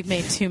God, we've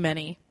made too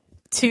many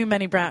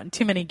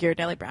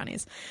Ghirardelli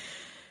brownies.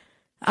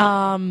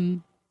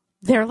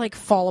 They're like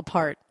fall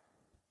apart.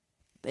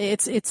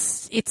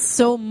 It's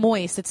so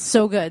moist. It's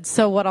so good.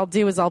 So what I'll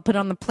do is I'll put it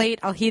on the plate.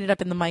 I'll heat it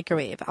up in the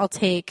microwave. I'll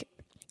take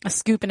a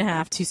scoop and a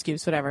half, 2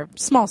 scoops, whatever,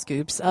 small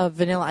scoops of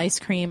vanilla ice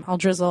cream. I'll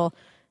drizzle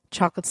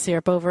chocolate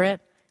syrup over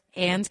it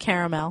and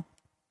caramel.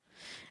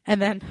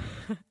 And then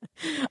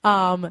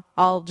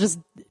I'll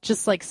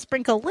just like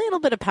sprinkle a little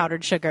bit of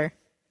powdered sugar,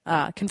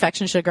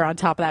 confection sugar on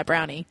top of that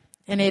brownie.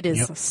 And it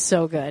is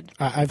so good.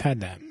 I've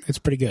had that. It's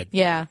pretty good.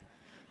 Yeah.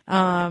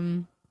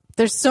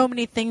 There's so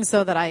many things,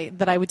 though, that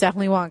I would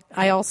definitely want.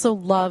 I also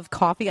love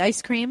coffee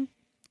ice cream.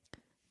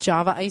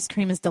 Java ice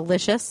cream is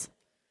delicious.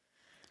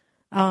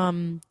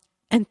 And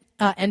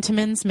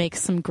Entenmann's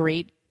makes some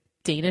great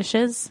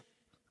Danishes.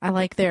 I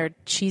like their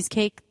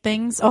cheesecake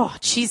things. Oh,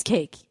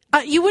 cheesecake.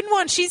 You wouldn't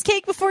want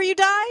cheesecake before you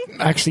die?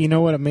 Actually, you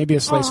know what? Maybe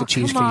a slice of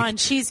cheesecake. Come on,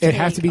 cheesecake. It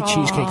has to be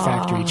Cheesecake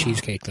Factory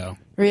cheesecake, though.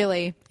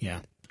 Really? Yeah.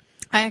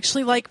 I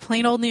actually like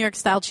plain old New York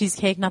style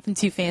cheesecake, nothing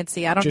too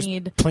fancy. I don't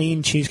need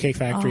plain Cheesecake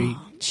Factory.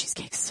 Oh,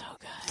 cheesecake's so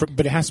good.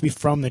 But it has to be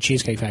from the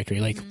Cheesecake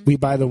Factory. Like we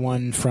buy the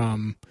one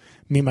from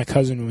me and my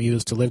cousin when we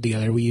used to live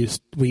together. We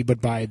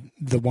would buy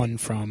the one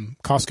from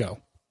Costco.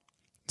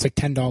 It's like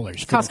 $10.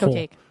 Costco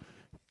cake.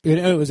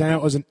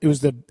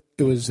 It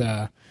was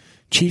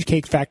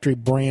Cheesecake Factory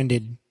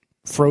branded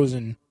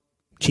frozen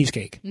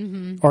cheesecake,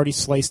 already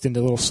sliced into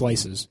little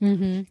slices,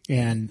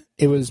 and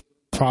it was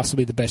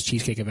possibly the best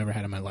cheesecake I've ever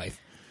had in my life.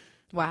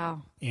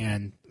 Wow.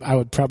 And I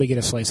would probably get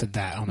a slice of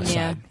that on the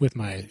side with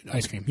my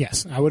ice cream.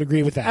 Yes, I would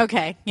agree with that.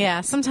 Okay,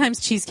 yeah. Sometimes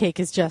cheesecake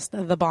is just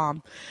the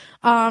bomb.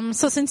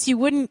 So since you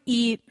wouldn't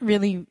eat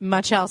really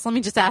much else, let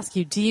me just ask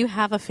you, do you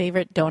have a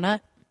favorite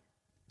donut?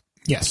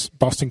 Yes,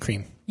 Boston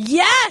cream.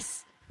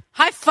 Yes!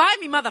 High five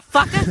me,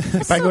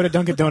 motherfucker! If I go to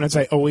Dunkin' Donuts,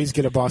 I always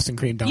get a Boston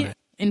cream donut.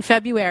 In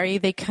February,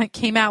 they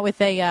came out with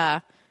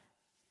a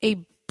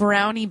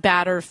brownie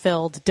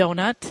batter-filled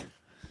donut.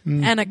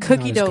 And a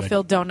cookie dough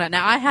filled donut.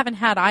 Now, I haven't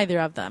had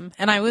either of them,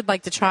 and I would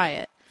like to try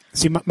it.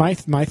 See, my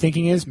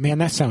thinking is, man,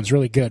 that sounds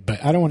really good,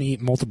 but I don't want to eat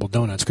multiple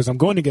donuts because I'm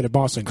going to get a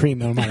Boston cream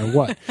no matter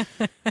what.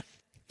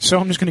 So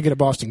I'm just going to get a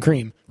Boston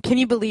cream. Can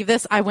you believe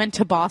this? I went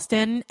to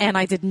Boston, and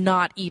I did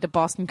not eat a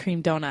Boston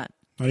cream donut.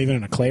 Not even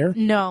an eclair?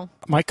 No.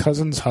 My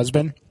cousin's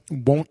husband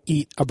won't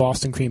eat a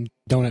Boston cream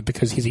donut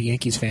because he's a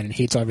Yankees fan and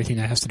hates everything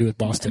that has to do with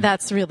Boston.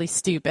 That's really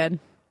stupid.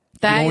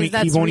 He won't really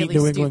eat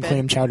New England stupid.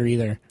 clam chowder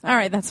either. All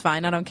right, that's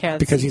fine. I don't care.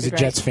 That's because he's a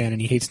Jets fan and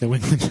he hates New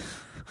England.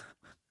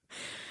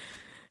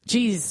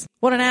 Jeez,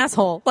 what an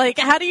asshole. Like,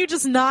 how do you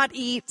just not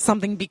eat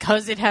something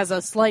because it has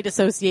a slight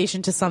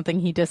association to something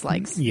he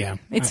dislikes? Yeah.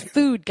 It's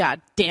food,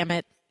 god damn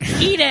it.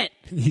 Eat it!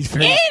 Eat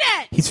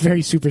it! He's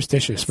very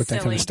superstitious with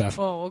that kind of stuff.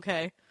 Oh,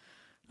 okay.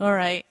 All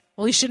right.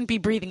 Well, he shouldn't be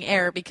breathing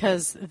air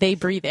because they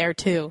breathe air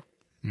too.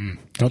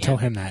 Don't tell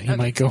him that. He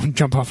might go and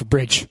jump off a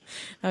bridge.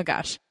 Oh,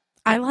 gosh.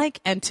 I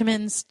like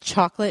Entenmann's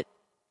chocolate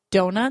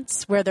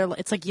donuts where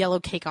it's like yellow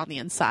cake on the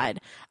inside.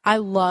 I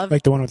love...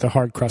 Like the one with the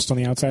hard crust on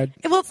the outside?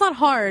 Well, it's not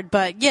hard,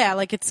 but yeah,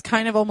 like it's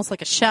kind of almost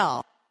like a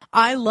shell.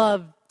 I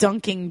love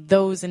dunking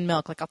those in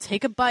milk. Like I'll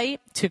take a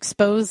bite to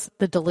expose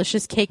the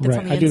delicious cake that's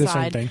on the inside. I do the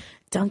same thing.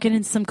 Dunk it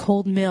in some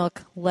cold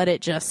milk. Let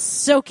it just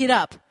soak it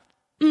up.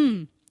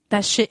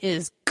 That shit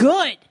is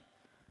good.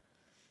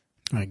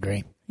 I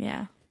agree.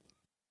 Yeah.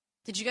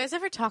 Did you guys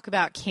ever talk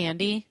about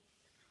candy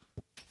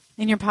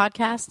in your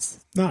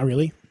podcasts? Not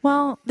really.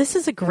 Well, this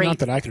is a great... Not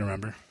that I can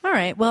remember. All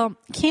right. Well,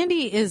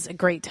 candy is a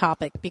great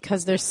topic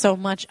because there's so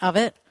much of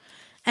it.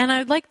 And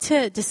I'd like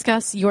to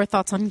discuss your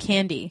thoughts on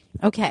candy.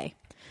 Okay.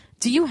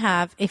 Do you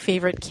have a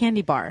favorite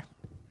candy bar?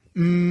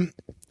 I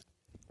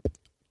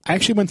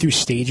actually went through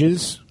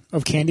stages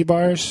of candy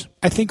bars.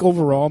 I think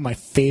overall my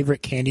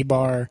favorite candy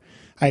bar,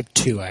 I have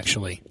 2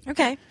 actually.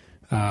 Okay.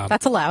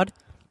 That's allowed.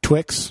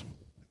 Twix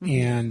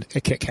and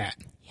a Kit Kat.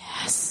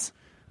 Yes.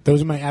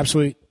 Those are my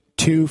absolute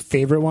two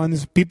favorite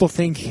ones. People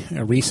think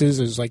Reese's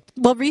is like...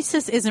 Well,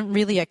 Reese's isn't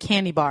really a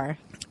candy bar.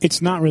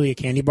 It's not really a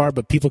candy bar,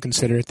 but people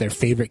consider it their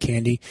favorite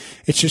candy.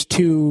 It's just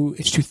too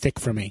thick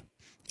for me.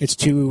 It's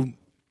too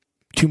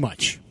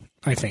much,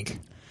 I think.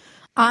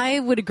 I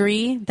would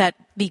agree that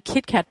the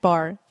Kit Kat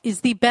bar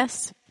is the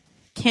best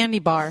candy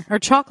bar, or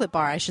chocolate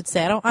bar, I should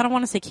say. I don't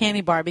want to say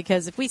candy bar,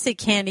 because if we say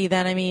candy,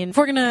 then, I mean, if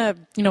we're going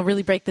to,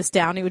 really break this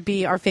down, it would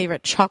be our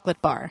favorite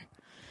chocolate bar.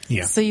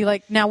 Yeah. So you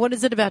like, now what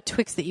is it about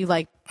Twix that you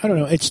like? I don't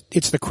know. It's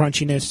the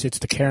crunchiness. It's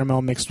the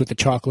caramel mixed with the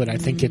chocolate. I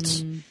think it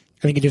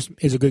just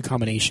is a good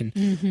combination.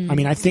 Mm-hmm. I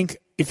mean, I think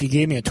if you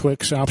gave me a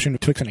Twix option, a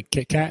Twix and a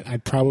Kit Kat,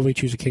 I'd probably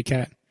choose a Kit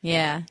Kat.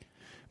 Yeah.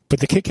 But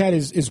the Kit Kat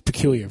is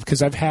peculiar,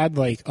 because I've had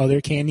like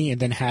other candy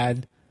and then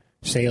had,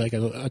 say, like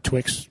a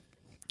Twix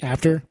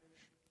after,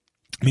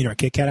 or a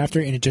Kit Kat after,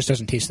 and it just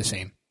doesn't taste the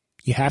same.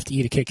 You have to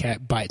eat a Kit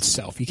Kat by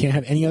itself. You can't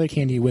have any other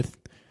candy with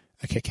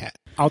a Kit Kat.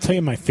 I'll tell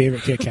you my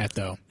favorite Kit Kat,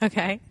 though.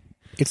 Okay.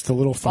 It's the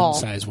little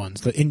fun-size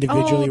ones, the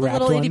individually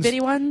wrapped little ones. itty-bitty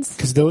ones?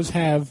 Because those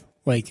have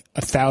like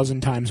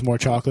 1,000 times more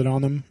chocolate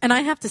on them. And I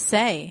have to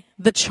say,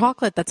 the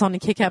chocolate that's on the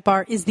Kit Kat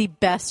bar is the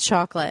best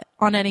chocolate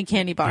on any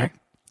candy bar. Yeah.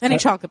 Any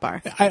chocolate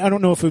bar. I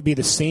don't know if it would be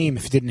the same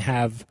if it didn't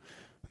have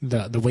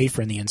the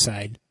wafer in the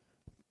inside.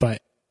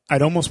 But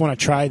I'd almost want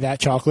to try that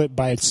chocolate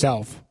by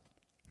itself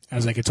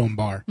as like its own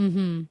bar.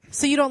 Mm-hmm.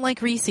 So you don't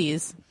like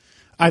Reese's?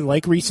 I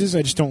like Reese's.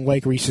 I just don't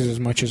like Reese's as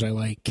much as I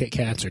like Kit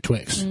Kats or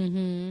Twix.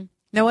 Mm-hmm.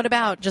 Now, what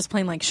about just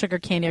plain like sugar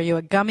candy? Are you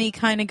a gummy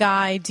kind of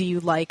guy? Do you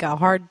like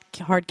hard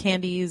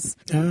candies?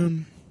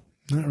 Not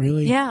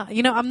really. Yeah,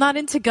 I'm not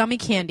into gummy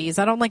candies.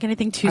 I don't like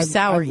anything too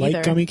sour either. I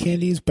like gummy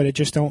candies, but it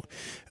just don't.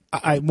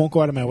 I won't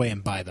go out of my way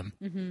and buy them.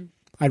 Mm-hmm.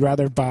 I'd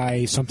rather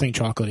buy something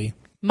chocolatey.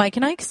 Mike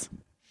and Ike's?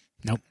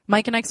 Nope.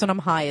 Mike and Ike's when I'm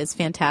high is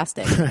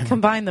fantastic.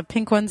 Combine the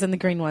pink ones and the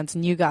green ones,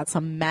 and you got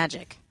some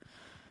magic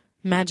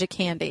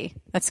candy.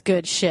 That's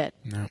good shit.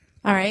 No.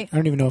 All right. I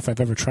don't even know if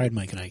I've ever tried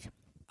Mike and Ike.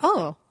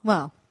 Oh,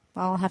 well,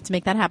 I'll have to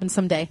make that happen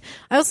someday.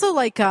 I also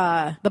like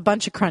the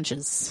Bunch of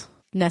Crunches.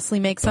 Nestle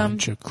makes them.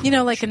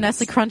 Like a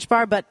Nestle Crunch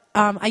bar. But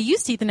I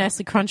used to eat the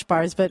Nestle Crunch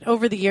bars, but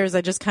over the years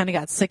I just kind of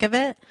got sick of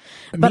it.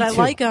 But I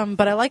like them.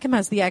 But I like them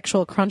as the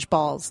actual Crunch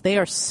balls. They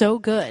are so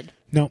good.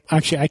 No,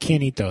 actually, I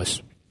can't eat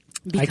those.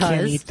 Because? I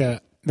can't eat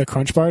the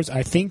Crunch bars.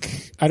 I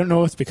don't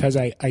know if it's because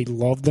I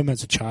loved them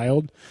as a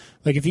child.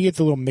 Like if you get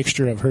the little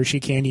mixture of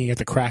Hershey candy, you got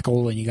the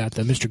Crackle, and you got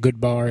the Mr.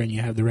 Good bar, and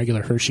you have the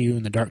regular Hershey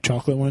and the dark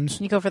chocolate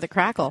ones. You go for the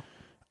Crackle.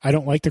 I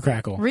don't like the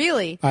Crackle.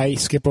 Really? I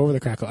skip over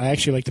the Crackle. I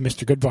actually like the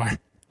Mr. Good bar.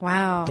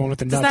 Wow. The one with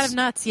the nuts. Does that have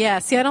nuts? Yeah.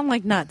 See, I don't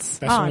like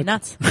nuts.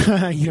 Nuts.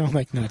 You don't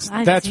like nuts.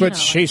 That's what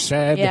she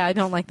said. Yeah, I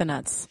don't like the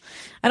nuts.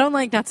 I don't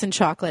like nuts in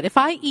chocolate. If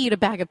I eat a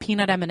bag of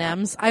peanut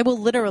M&Ms, I will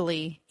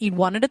literally eat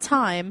one at a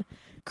time,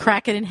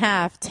 crack it in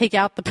half, take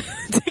out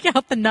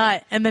the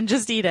nut, and then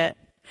just eat it.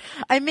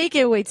 I make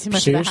it way too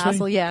much of a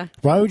hassle. Yeah.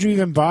 Why would you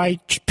even buy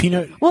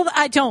peanut? Well,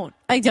 I don't.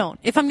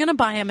 If I'm going to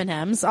buy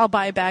M&Ms, I'll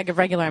buy a bag of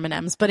regular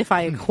M&Ms. But if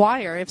I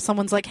if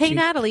someone's like, "Hey,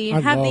 Natalie,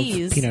 have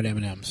these," peanut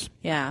M&Ms.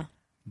 Yeah.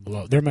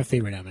 They're my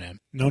favorite M&M.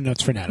 No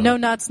nuts for Natalie. No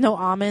nuts, no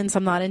almonds.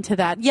 I'm not into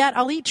that. Yet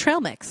I'll eat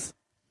trail mix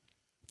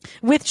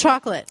with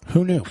chocolate.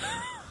 Who knew?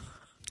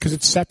 Because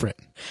it's separate.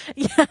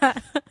 Yeah.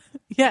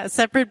 Yeah,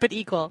 separate but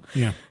equal.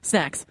 Yeah.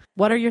 Snacks.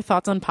 What are your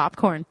thoughts on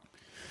popcorn?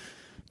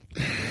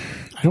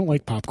 I don't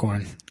like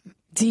popcorn.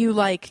 Do you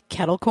like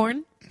kettle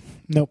corn?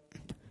 Nope.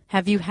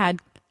 Have you had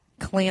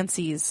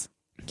Clancy's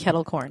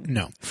kettle corn?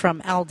 No.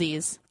 From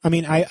Aldi's? I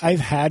mean, I've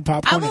had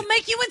popcorn. I will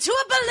make you into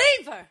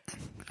a believer.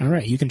 All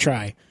right, you can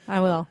try. I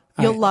will.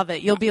 You'll love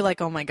it. You'll be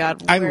like, oh my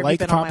God, I like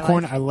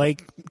popcorn. I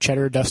like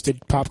cheddar dusted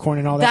popcorn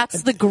and all that.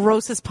 That's the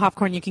grossest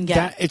popcorn you can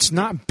get. It's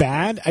not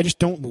bad. I just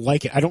don't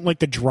like it. I don't like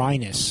the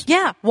dryness.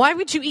 Yeah. Why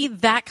would you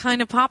eat that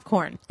kind of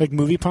popcorn? Like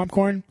movie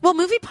popcorn? Well,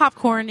 movie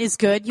popcorn is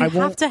good. You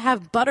have to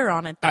have butter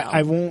on it, though.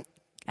 I won't.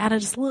 Add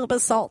just a little bit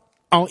of salt.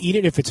 I'll eat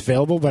it if it's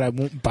available, but I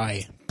won't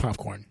buy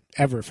popcorn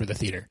ever for the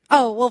theater.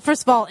 Oh, well,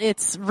 first of all,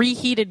 it's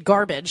reheated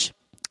garbage.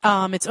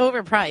 It's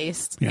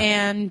overpriced,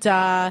 and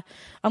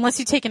unless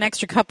you take an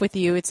extra cup with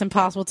you, it's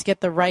impossible to get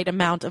the right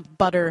amount of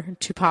butter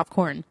to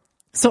popcorn.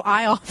 So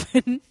I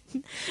often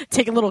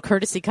take a little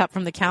courtesy cup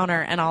from the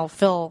counter, and I'll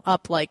fill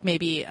up like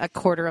maybe a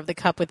quarter of the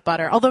cup with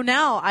butter. Although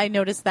now I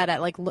noticed that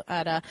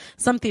at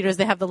some theaters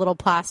they have the little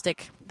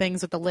plastic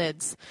things with the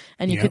lids,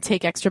 and you could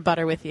take extra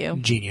butter with you.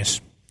 Genius.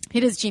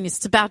 It is genius.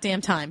 It's about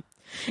damn time.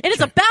 It is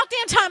about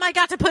damn time I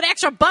got to put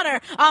extra butter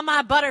on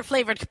my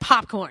butter-flavored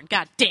popcorn.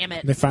 God damn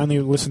it. They finally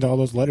listened to all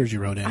those letters you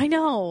wrote in. I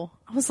know.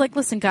 I was like,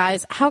 listen,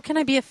 guys, how can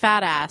I be a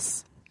fat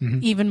ass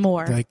even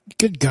more? They're like,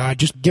 good God,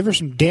 just give her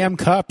some damn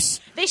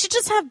cups. They should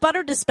just have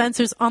butter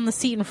dispensers on the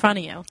seat in front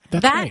of you.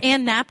 That's that right.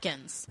 And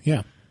napkins.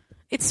 Yeah.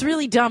 It's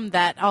really dumb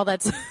that all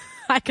that's...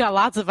 I got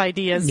lots of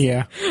ideas.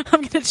 Yeah.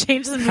 I'm going to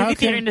change the movie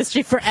theater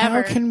industry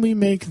forever. How can we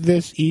make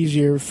this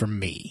easier for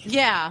me?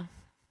 Yeah.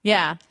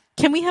 Yeah.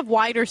 Can we have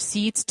wider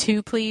seats,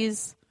 too,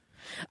 please?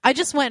 I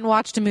just went and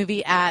watched a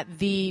movie at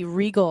the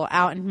Regal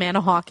out in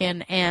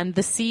Manahawkin, and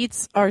the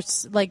seats are,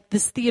 like,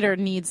 this theater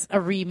needs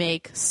a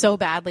remake so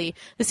badly.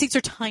 The seats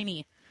are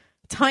tiny.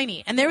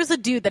 tiny. And there was a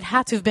dude that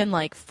had to have been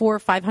like 400 or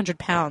 500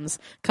 pounds,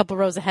 a couple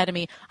rows ahead of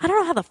me. I don't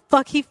know how the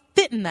fuck he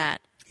fit in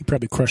that. He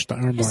probably crushed the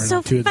armbar So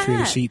into fat. 3 of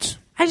the seats.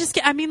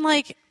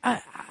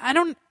 I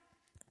don't.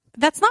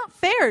 That's not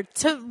fair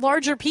to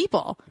larger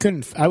people.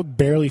 I would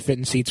barely fit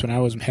in seats when I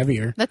was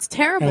heavier. That's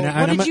terrible.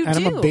 What did you do?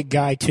 And I'm a big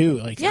guy,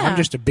 too. Yeah. I'm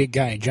just a big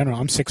guy in general.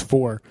 I'm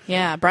 6'4".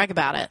 Yeah, brag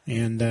about it.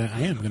 And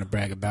I am going to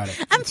brag about it.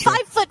 I'm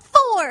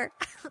 5'4".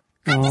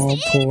 Oh,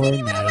 poor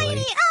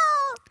Natalie.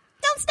 Oh,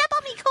 don't step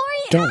on me,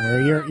 Cory. Don't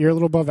worry. You're a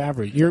little above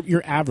average.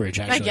 You're average,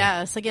 actually.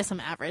 I guess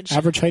I'm average.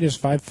 Average height is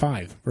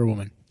 5'5" for a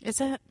woman.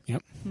 Is it?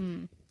 Yep.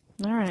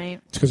 All right.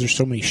 It's because there's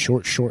so many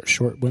short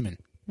women.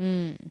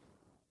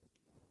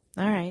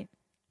 All right.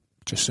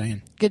 Just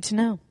saying. Good to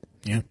know.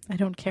 Yeah. I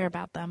don't care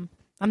about them.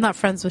 I'm not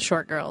friends with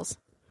short girls.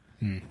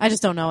 I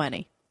just don't know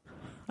any.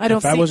 I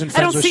don't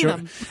see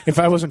them. If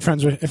I was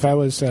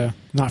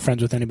not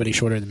friends with anybody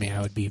shorter than me,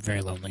 I would be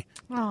very lonely.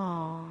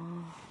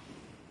 Aww.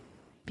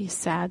 Be a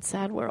sad,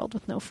 sad world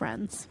with no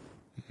friends.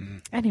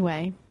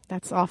 Anyway,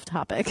 that's off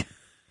topic.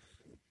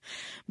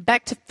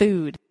 Back to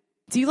food.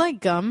 Do you like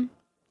gum?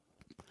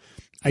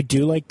 I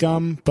do like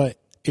gum, but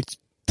I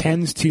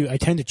tend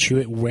to chew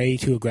it way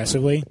too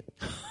aggressively.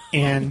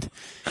 And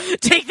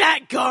take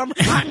that, gum.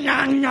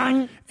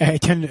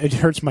 It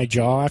hurts my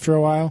jaw after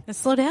a while.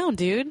 Slow down,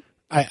 dude.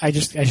 I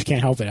just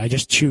can't help it. I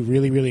just chew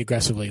really, really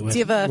aggressively. Do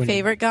you have a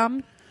favorite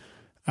gum?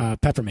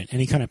 Peppermint.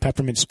 Any kind of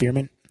peppermint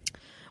spearmint.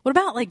 What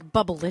about like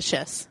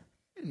Bubblicious?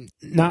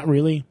 Not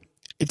really.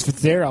 If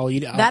it's there, I'll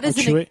eat it. I'll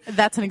chew it.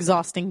 That's an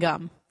exhausting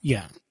gum.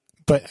 Yeah,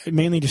 but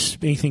mainly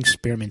just anything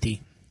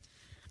spearminty.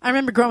 I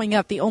remember growing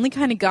up, the only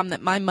kind of gum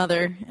that my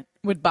mother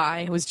would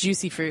buy was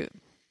Juicy Fruit.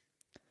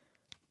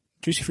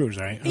 Juicy Fruit is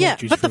all right. Yeah,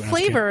 but the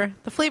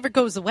flavor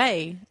goes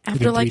away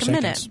after like a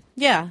minute.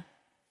 Yeah.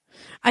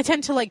 I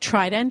tend to like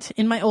Trident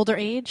in my older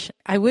age.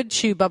 I would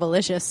chew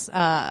Bubblicious,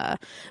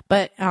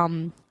 but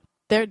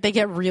they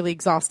get really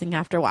exhausting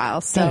after a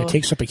while. So yeah, it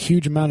takes up a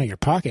huge amount of your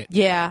pocket.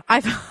 Yeah,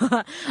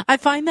 I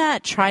find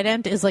that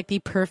Trident is like the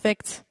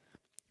perfect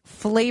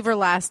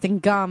flavor-lasting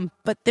gum,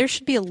 but there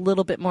should be a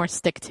little bit more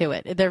stick to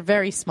it. They're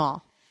very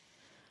small.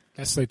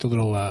 That's like the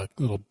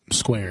little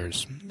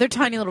squares. They're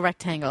tiny little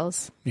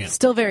rectangles. Yeah.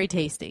 Still very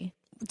tasty.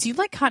 Do you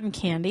like cotton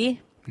candy?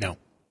 No.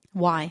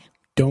 Why?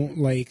 I don't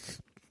like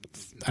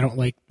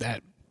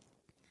that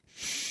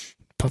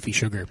puffy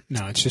sugar.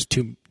 No, it's just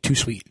too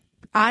sweet.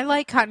 I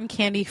like cotton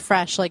candy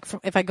fresh. Like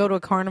if I go to a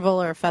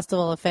carnival or a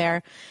festival or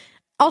fair,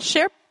 I'll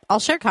share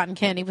cotton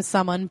candy with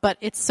someone, but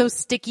it's so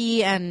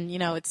sticky and,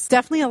 it's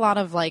definitely a lot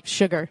of like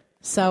sugar.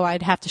 So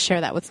I'd have to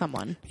share that with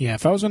someone. Yeah,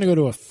 if I was going to go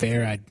to a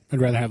fair, I'd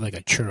rather have like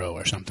a churro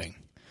or something.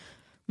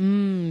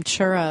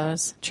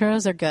 Churros.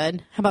 Churros are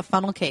good. How about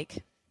funnel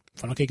cake?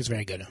 Funnel cake is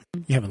very good.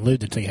 You haven't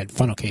lived until you had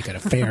funnel cake at a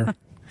fair.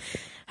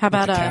 How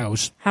about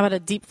a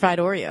deep fried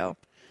Oreo?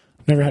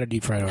 Never had a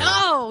deep fried Oreo.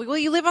 Oh, well,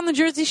 you live on the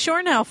Jersey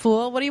Shore now,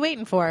 fool. What are you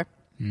waiting for?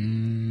 I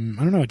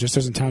don't know. It just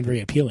doesn't sound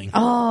very appealing.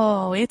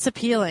 Oh, it's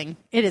appealing.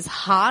 It is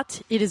hot.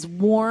 It is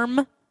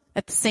warm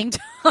at the same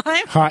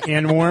time. Hot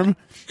and warm?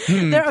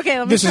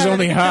 Okay, this is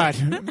only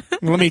hot.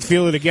 Let me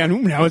feel it again.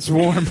 Ooh, now it's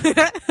warm.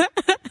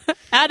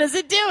 How does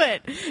it do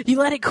it? You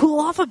let it cool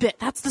off a bit.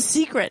 That's the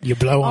secret. You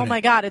blow on it. Oh,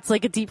 my God. It's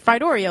like a deep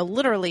fried Oreo,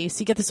 literally. So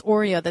you get this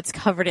Oreo that's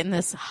covered in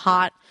this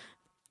hot,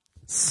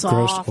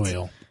 soft. Gross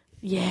oil.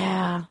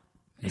 Yeah.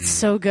 It's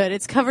so good.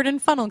 It's covered in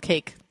funnel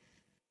cake.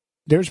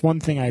 There's one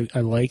thing I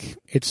like.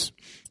 It's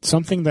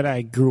something that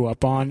I grew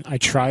up on. I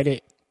tried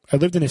it. I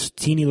lived in this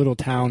teeny little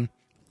town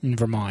in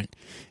Vermont,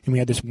 and we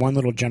had this one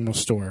little general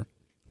store.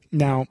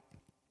 Now,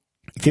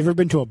 if you've ever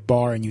been to a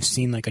bar and you've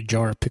seen like a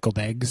jar of pickled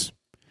eggs,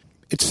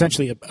 it's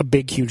essentially a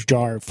big, huge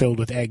jar filled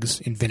with eggs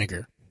in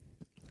vinegar.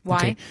 Why?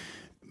 Okay?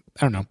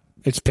 I don't know.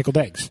 It's pickled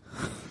eggs.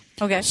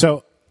 Okay.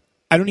 So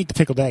I don't eat the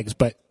pickled eggs,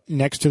 but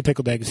next to the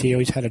pickled eggs, he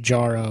always had a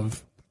jar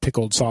of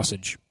pickled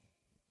sausage,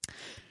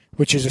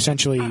 which is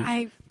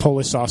essentially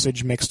Polish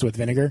sausage mixed with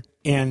vinegar.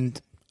 And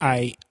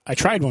I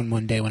tried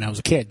one day when I was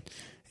a kid,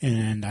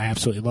 and I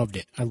absolutely loved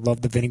it. I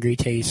loved the vinegary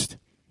taste.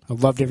 I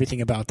loved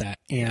everything about that.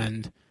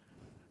 And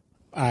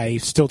I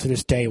still to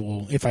this day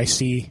will, if I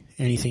see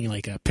anything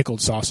like a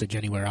pickled sausage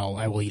anywhere,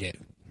 I will eat it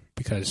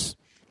because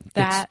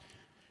that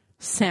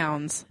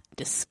sounds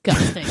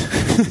disgusting.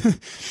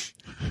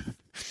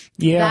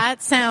 Yeah.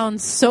 That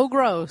sounds so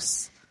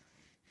gross.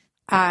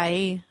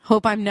 I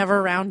hope I'm never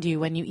around you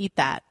when you eat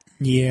that.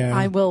 Yeah.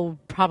 I will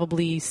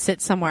probably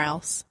sit somewhere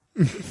else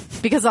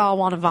because I'll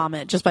want to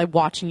vomit just by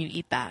watching you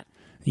eat that.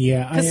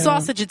 Yeah. Because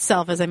sausage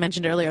itself, as I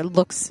mentioned earlier,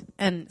 looks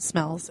and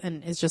smells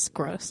and is just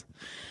gross.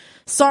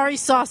 Sorry,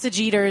 sausage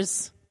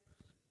eaters.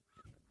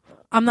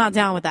 I'm not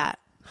down with that.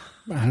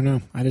 I don't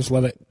know. I just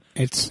love it.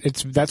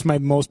 That's my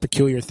most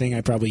peculiar thing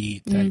I probably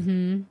eat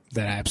that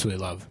I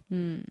absolutely love.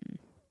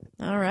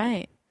 All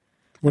right.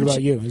 What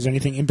about you? Is there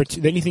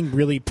anything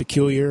really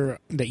peculiar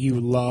that you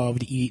love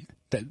to eat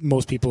that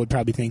most people would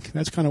probably think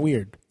that's kind of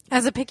weird?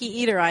 As a picky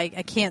eater, I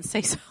can't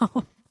say so.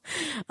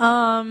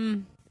 I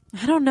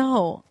don't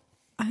know.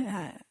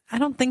 I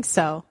don't think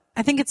so.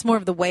 I think it's more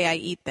of the way I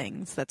eat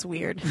things that's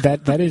weird.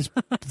 That is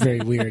very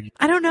weird.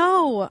 I don't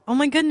know. Oh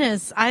my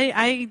goodness.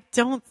 I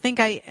don't think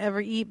I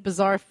ever eat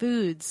bizarre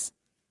foods.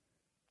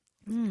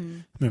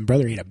 My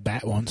brother ate a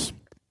bat once.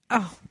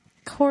 Oh,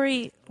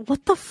 Cory,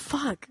 what the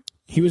fuck?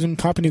 He was in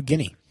Papua New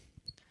Guinea.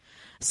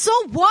 So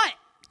what?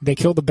 They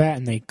killed the bat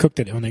and they cooked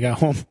it when they got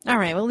home. All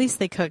right, well, at least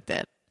they cooked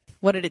it.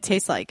 What did it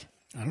taste like?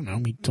 I don't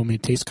know. He told me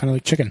it tastes kind of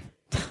like chicken.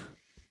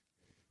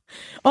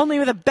 Only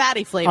with a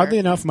batty flavor. Oddly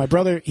enough, my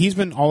brother, he's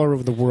been all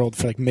over the world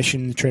for like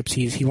mission trips.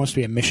 He wants to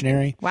be a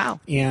missionary. Wow.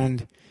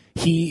 And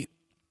he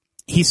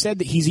said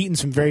that he's eaten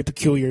some very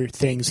peculiar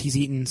things. He's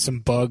eaten some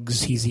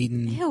bugs. He's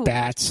eaten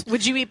bats.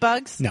 Would you eat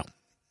bugs? No.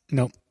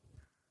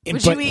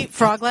 Would you eat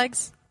frog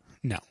legs?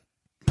 No.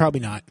 Probably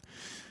not.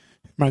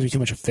 Reminds me too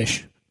much of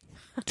fish.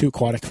 Too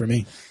aquatic for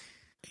me.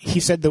 He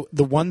said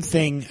the one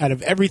thing out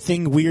of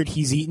everything weird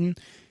he's eaten,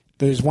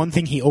 there's one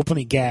thing he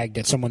openly gagged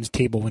at someone's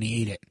table when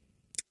he ate it.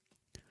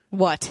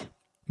 What?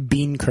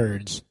 Bean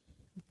curds.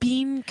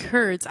 Bean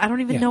curds. I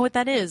don't even know what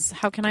that is.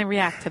 How can I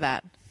react to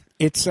that?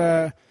 It's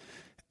I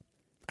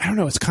don't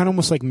know. It's kind of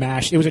almost like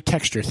mashed. It was a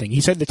texture thing. He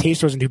said the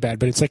taste wasn't too bad,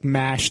 but it's like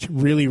mashed,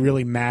 really,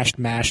 really mashed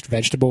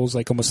vegetables,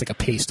 like almost like a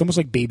paste, almost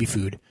like baby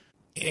food.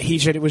 He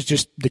said it was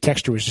just the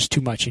texture was just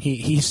too much, and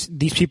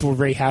these people were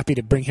very happy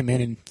to bring him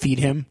in and feed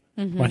him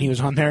when he was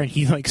on there, and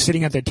he like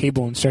sitting at their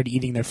table and started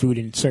eating their food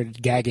and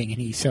started gagging,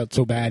 and he felt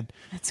so bad.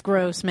 That's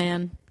gross,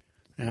 man.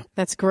 Yeah,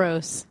 that's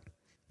gross.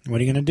 What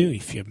are you going to do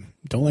if you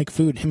don't like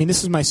food? I mean,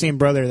 this is my same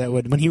brother that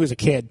would, when he was a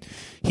kid,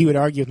 he would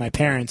argue with my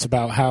parents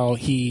about how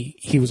he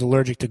was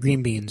allergic to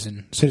green beans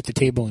and sit at the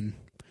table and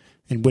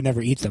would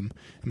never eat them.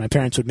 And my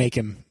parents would make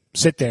him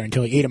sit there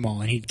until he ate them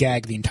all, and he'd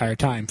gag the entire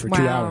time for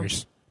 2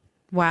 hours.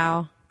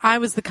 Wow. I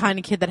was the kind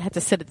of kid that had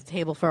to sit at the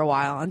table for a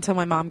while until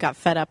my mom got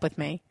fed up with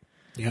me.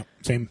 Yeah,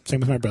 same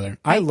with my brother.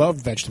 I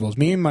loved vegetables.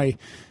 Me and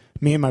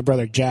my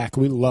brother Jack,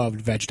 we loved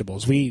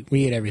vegetables. We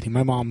ate everything.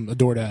 My mom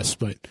adored us,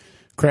 but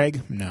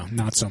Craig, no,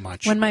 not so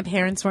much. When my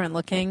parents weren't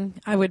looking,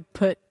 I would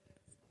put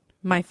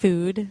my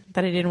food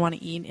that I didn't want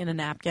to eat in a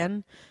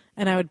napkin,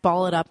 and I would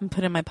ball it up and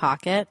put it in my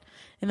pocket,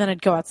 and then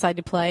I'd go outside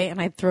to play,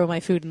 and I'd throw my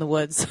food in the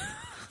woods.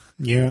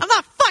 Yeah. I'm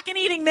not fucking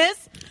eating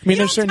this. I mean, you there's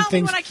don't certain tell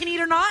things me what I can eat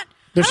or not.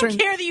 I don't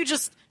care that you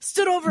just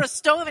stood over a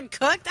stove and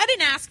cooked. I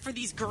didn't ask for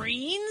these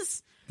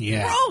greens.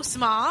 Yeah. Gross,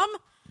 Mom.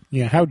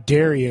 Yeah, how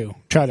dare you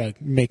try to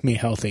make me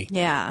healthy?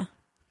 Yeah.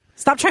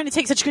 Stop trying to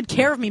take such good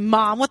care of me,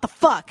 Mom. What the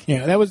fuck?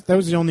 Yeah, that was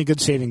the only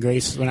good saving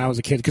grace when I was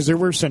a kid, because there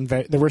were certain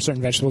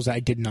vegetables that I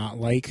did not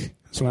like.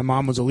 So my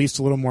mom was at least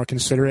a little more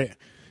considerate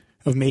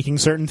of making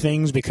certain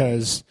things,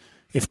 because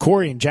if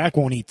Cory and Jack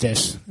won't eat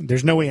this,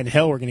 there's no way in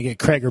hell we're going to get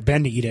Craig or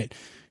Ben to eat it,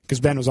 because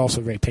Ben was also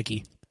very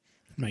picky.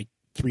 My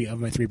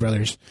three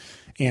brothers,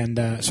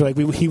 and so like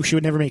she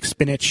would never make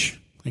spinach,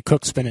 like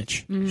cooked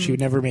spinach. Mm-hmm. She would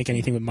never make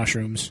anything with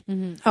mushrooms.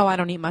 Mm-hmm. Oh, I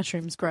don't eat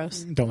mushrooms.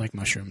 Gross. Don't like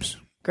mushrooms.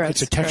 Gross.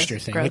 It's a texture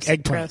thing, gross, like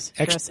eggplant.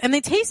 Gross. And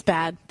they taste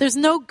bad. There's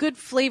no good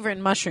flavor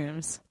in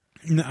mushrooms.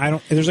 No, I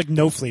don't. There's like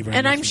no flavor.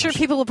 And I'm sure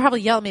people will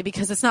probably yell at me,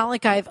 because it's not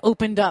like I've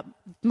opened up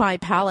my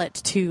palate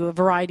to a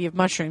variety of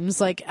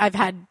mushrooms. Like I've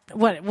had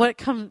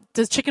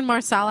does chicken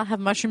marsala have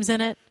mushrooms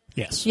in it?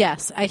 Yes.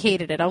 Yes, I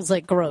hated it. I was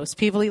like, gross.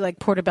 People eat like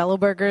portobello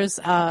burgers.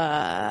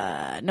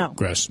 No.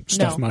 Gross.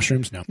 Stuffed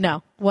mushrooms? No.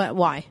 No. What?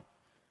 Why?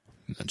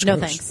 That's no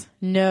gross. thanks.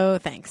 No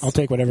thanks. I'll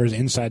take whatever's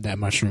inside that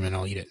mushroom and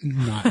I'll eat it.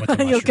 Not with the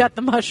mushroom. You'll gut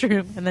the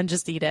mushroom and then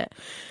just eat it.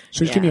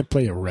 So just give me a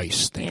plate of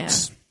rice.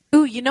 Thanks. Yeah.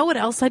 Ooh, you know what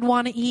else I'd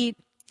want to eat?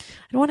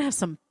 I'd want to have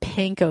some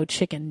panko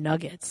chicken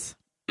nuggets.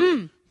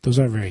 Those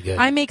are very good.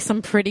 I make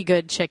some pretty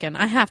good chicken,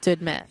 I have to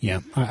admit. Yeah,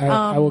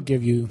 I will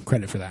give you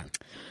credit for that.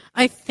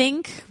 I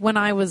think when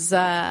I was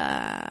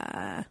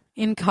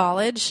in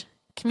college,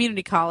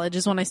 community college,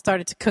 is when I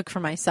started to cook for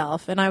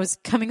myself. And I was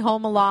coming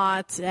home a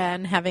lot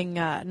and having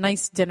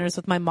nice dinners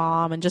with my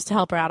mom. And just to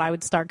help her out, I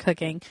would start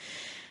cooking.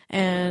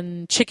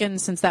 And chicken,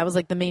 since that was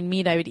like the main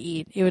meat I would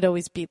eat, it would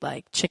always be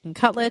like chicken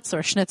cutlets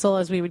or schnitzel,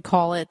 as we would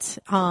call it.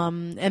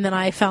 And then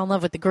I fell in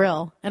love with the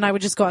grill. And I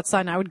would just go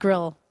outside and I would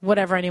grill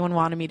whatever anyone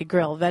wanted me to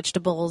grill.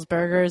 Vegetables,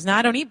 burgers. Now,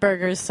 I don't eat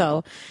burgers,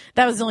 so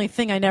that was the only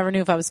thing I never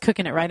knew if I was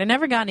cooking it right. I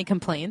never got any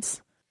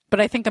complaints. But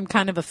I think I'm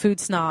kind of a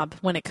food snob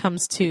when it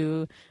comes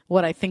to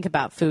what I think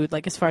about food,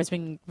 like as far as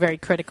being very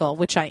critical,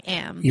 which I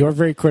am. You're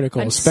very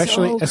critical, I'm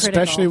especially so critical.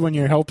 especially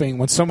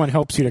when someone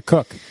helps you to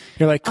cook.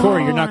 You're like,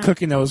 Cory, you're not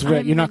cooking those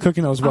well. You're not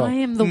cooking those well. I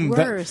am the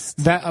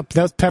worst.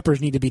 Those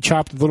peppers need to be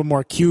chopped a little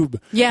more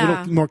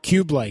little more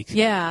cube-like.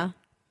 Yeah.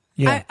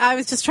 Yeah. I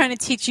was just trying to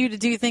teach you to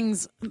do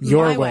things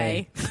your my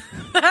way.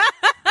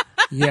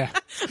 Yeah.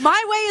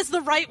 My way is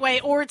the right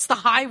way, or it's the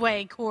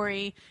highway,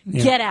 Cory.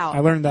 Yeah. Get out. I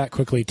learned that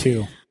quickly,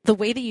 too. The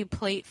way that you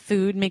plate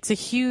food makes a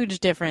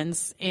huge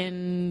difference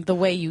in the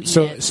way you eat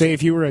So, it. say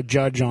if you were a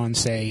judge on,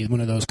 say,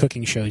 one of those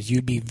cooking shows,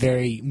 you'd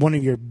be one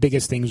of your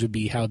biggest things would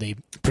be how they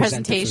present the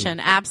presentation,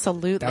 food.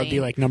 absolutely. That would be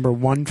like number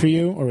one for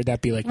you, or would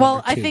that be like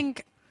number two? I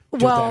think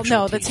Well,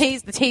 no, the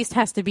taste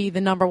has to be the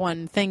number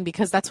one thing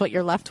because that's what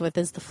you're left with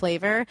is the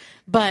flavor.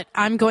 But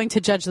I'm going to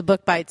judge the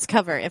book by its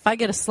cover. If I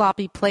get a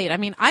sloppy plate, I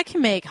mean, I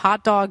can make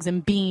hot dogs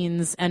and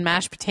beans and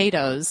mashed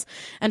potatoes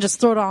and just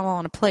throw it all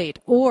on a plate.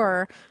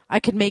 Or I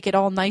could make it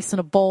all nice in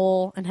a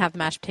bowl and have the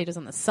mashed potatoes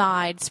on the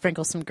side,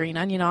 sprinkle some green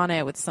onion on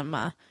it with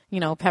some,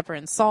 pepper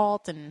and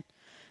salt. And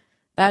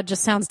that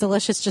just sounds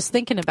delicious just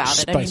thinking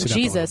about it. I mean,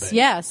 Jesus,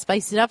 yeah,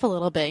 spice it up a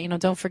little bit.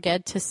 Don't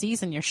forget to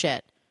season your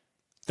shit.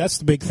 That's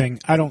the big thing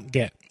I don't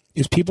get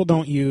is people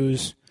don't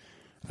use,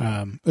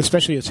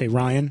 especially let's say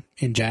Ryan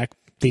and Jack,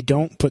 they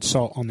don't put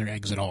salt on their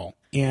eggs at all.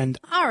 And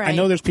all right. I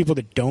know there's people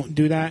that don't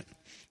do that,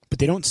 but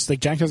they don't, like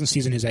Jack doesn't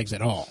season his eggs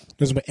at all.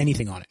 Doesn't put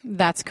anything on it.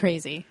 That's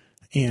crazy.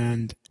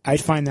 And I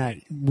find that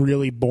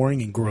really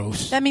boring and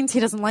gross. That means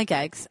he doesn't like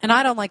eggs. And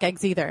I don't like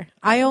eggs either.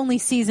 I only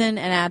season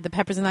and add the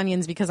peppers and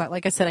onions because,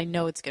 like I said, I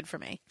know it's good for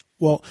me.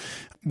 Well,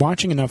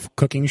 watching enough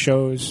cooking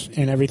shows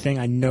and everything,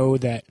 I know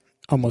that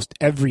almost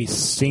every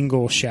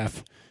single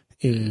chef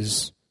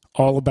is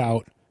all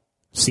about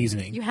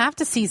seasoning. You have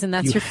to season.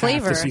 That's your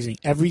flavor. You have to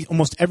season.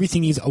 Almost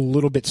everything needs a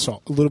little bit of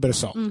salt,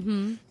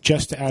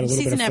 just to add a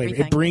little bit of flavor.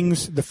 Everything. It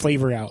brings the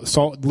flavor out.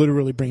 Salt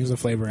literally brings the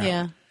flavor out.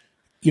 Yeah.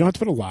 You don't have to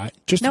put a lot,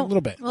 just a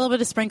little bit. A little bit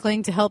of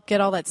sprinkling to help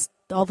get all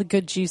the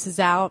good juices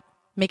out,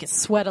 make it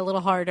sweat a little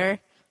harder.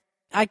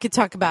 I could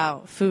talk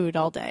about food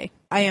all day.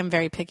 I am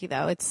very picky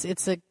though.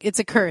 It's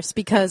a curse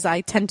because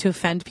I tend to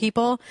offend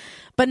people,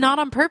 but not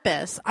on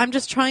purpose. I'm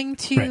just trying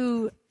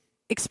to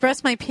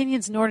express my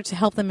opinions in order to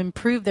help them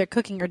improve their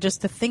cooking or just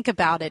to think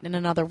about it in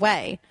another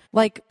way.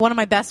 Like one of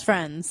my best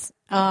friends,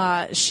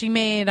 she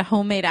made a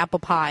homemade apple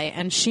pie,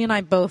 and she and I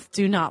both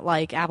do not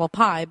like apple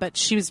pie, but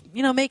she was,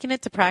 making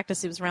it to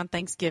practice. It was around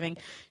Thanksgiving.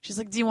 She's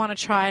like, "Do you want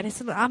to try it?" I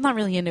said, "I'm not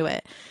really into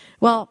it."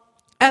 Well,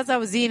 as I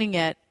was eating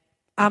it,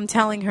 I'm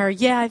telling her,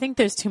 "Yeah, I think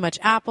there's too much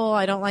apple.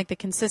 I don't like the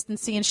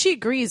consistency." And she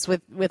agrees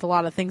with a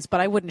lot of things,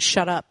 but I wouldn't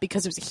shut up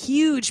because it was a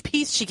huge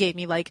piece she gave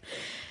me.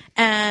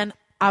 And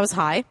I was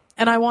high,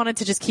 and I wanted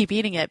to just keep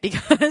eating it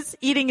because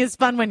eating is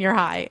fun when you're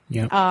high.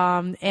 Yep.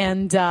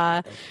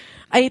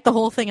 I ate the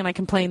whole thing, and I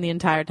complained the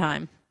entire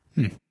time.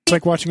 It's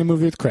like watching a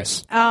movie with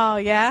Chris. Oh,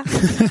 yeah?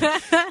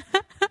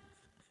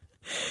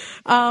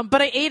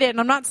 But I ate it, and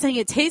I'm not saying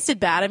it tasted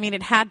bad. I mean,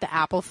 it had the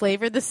apple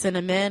flavor, the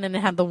cinnamon, and it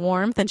had the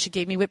warmth, and she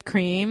gave me whipped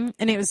cream,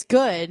 and it was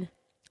good.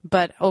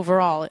 But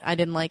overall, I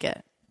didn't like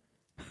it.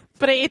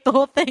 But I ate the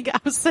whole thing. I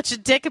was such a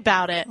dick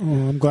about it. Oh,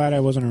 I'm glad I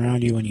wasn't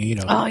around you when you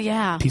eat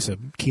a piece of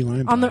key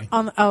lime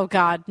pie. Oh,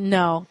 God,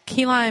 no.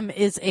 Key lime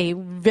is a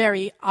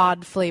very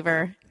odd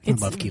flavor. I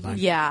love key lime.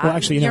 Yeah, well,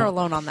 actually, you're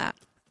alone on that.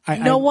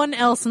 No one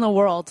else in the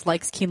world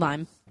likes key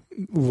lime.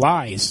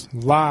 Lies.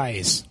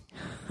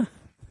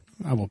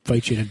 I will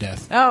fight you to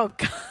death. Oh,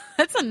 God,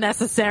 that's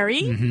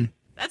unnecessary. Mm-hmm.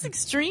 That's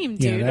extreme,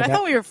 dude. I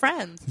thought we were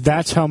friends.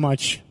 That's how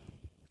much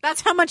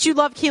you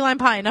love key lime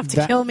pie enough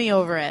to kill me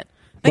over it.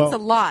 Thanks a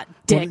lot,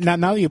 dick. Well,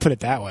 now that you put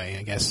it that way,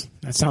 I guess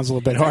that sounds a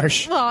little bit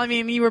harsh. Well, I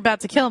mean, you were about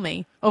to kill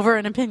me over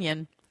an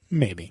opinion.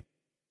 Maybe.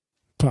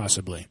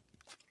 Possibly.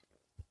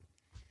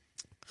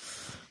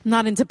 I'm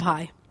not into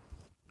pie.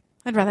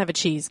 I'd rather have a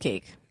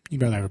cheesecake.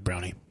 You'd rather have a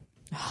brownie.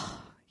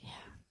 Oh, yeah.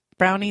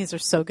 Brownies are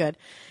so good.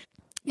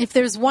 If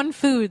there's one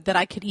food that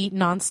I could eat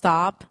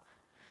nonstop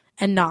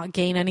and not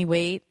gain any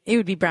weight, it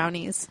would be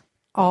brownies.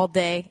 All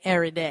day,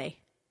 every day.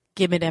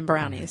 Give me them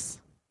brownies.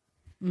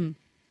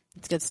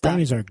 It's good stuff.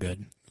 Brownies are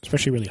good,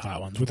 especially really hot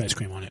ones with ice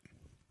cream on it.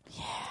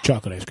 Yeah.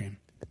 Chocolate ice cream.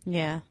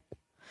 Yeah.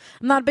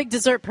 I'm not a big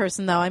dessert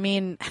person, though. I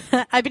mean,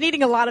 I've been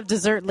eating a lot of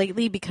dessert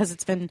lately because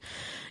it's been,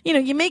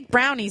 you make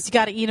brownies, you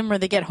got to eat them or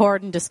they get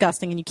hard and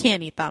disgusting and you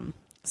can't eat them.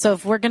 So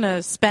if we're going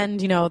to spend,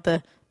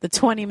 the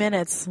 20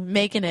 minutes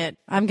making it,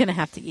 I'm going to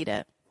have to eat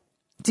it.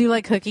 Do you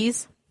like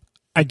cookies?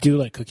 I do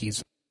like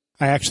cookies.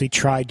 I actually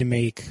tried to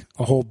make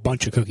a whole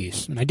bunch of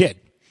cookies, and I did.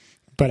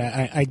 But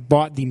I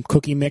bought the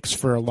cookie mix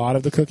for a lot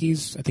of the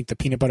cookies. I think the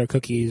peanut butter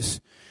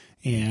cookies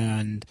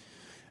and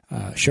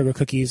sugar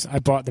cookies. I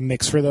bought the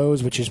mix for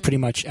those, which is pretty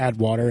much add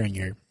water and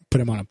you put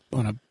them on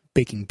a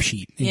baking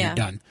sheet and you're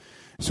done.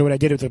 So what I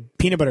did with the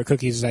peanut butter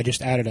cookies is I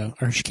just added a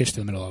Hershey Kiss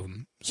to the middle of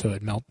them so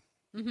it'd melt.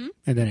 Mm-hmm.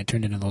 And then it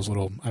turned into those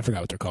little, I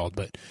forgot what they're called,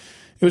 but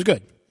it was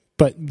good.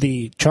 But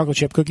the chocolate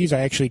chip cookies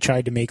I actually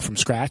tried to make from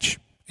scratch,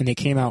 and they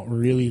came out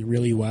really,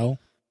 really well.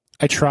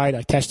 I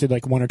tested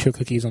like 1 or 2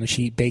 cookies on the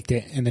sheet, baked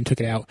it, and then took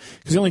it out.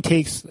 Because it only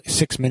takes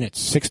 6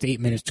 to 8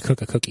 minutes to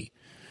cook a cookie.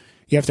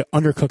 You have to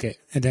undercook it,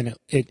 and then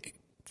it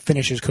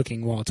finishes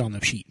cooking while it's on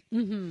the sheet.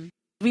 Mm-hmm.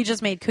 We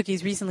just made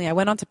cookies recently. I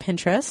went onto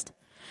Pinterest,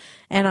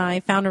 and I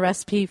found a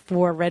recipe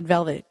for red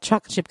velvet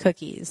chocolate chip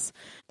cookies.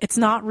 It's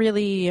not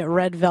really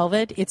red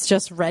velvet. It's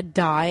just red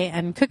dye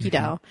and cookie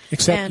dough.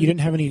 Except you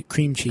didn't have any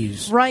cream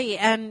cheese. Right,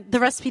 and the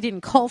recipe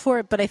didn't call for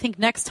it, but I think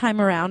next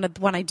time around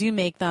when I do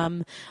make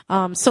them,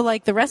 so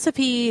like the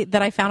recipe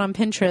that I found on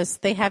Pinterest,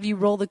 they have you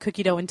roll the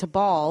cookie dough into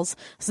balls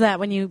so that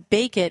when you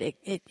bake it,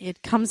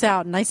 it comes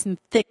out nice and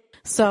thick.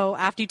 So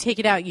after you take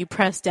it out, you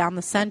press down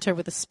the center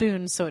with a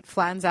spoon so it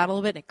flattens out a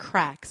little bit and it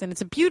cracks. And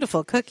it's a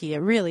beautiful cookie. It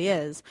really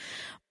is.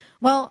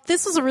 Well,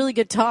 this was a really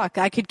good talk.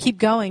 I could keep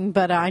going,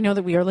 but I know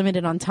that we are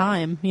limited on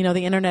time. You know,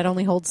 the internet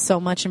only holds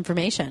so much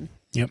information.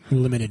 Yep,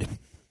 limited.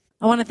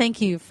 I want to thank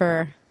you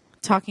for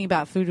talking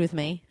about food with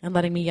me and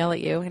letting me yell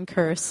at you and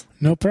curse.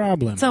 No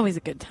problem. It's always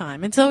a good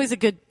time. It's always a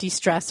good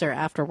de-stressor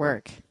after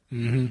work.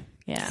 Mm-hmm.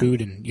 Yeah.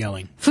 Food and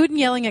yelling. Food and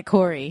yelling at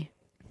Cory.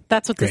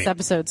 That's what Great. this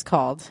episode's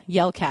called.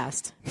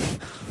 Yellcast.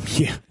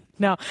 Yeah.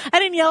 No, I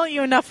didn't yell at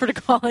you enough to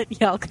call it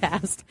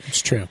Yellcast.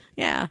 It's true.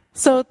 Yeah.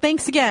 So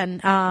thanks again.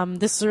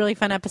 This was a really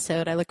fun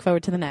episode. I look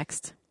forward to the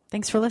next.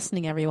 Thanks for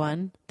listening,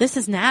 everyone. This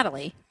is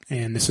Natalie.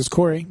 And this is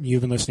Cory.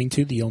 You've been listening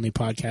to the only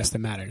podcast that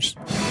matters.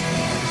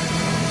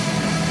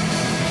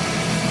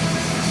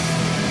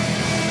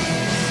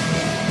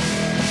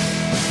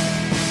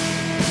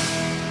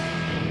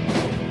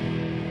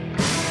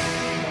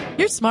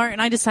 You're smart,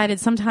 and I decided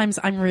sometimes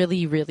I'm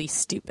really, really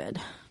stupid.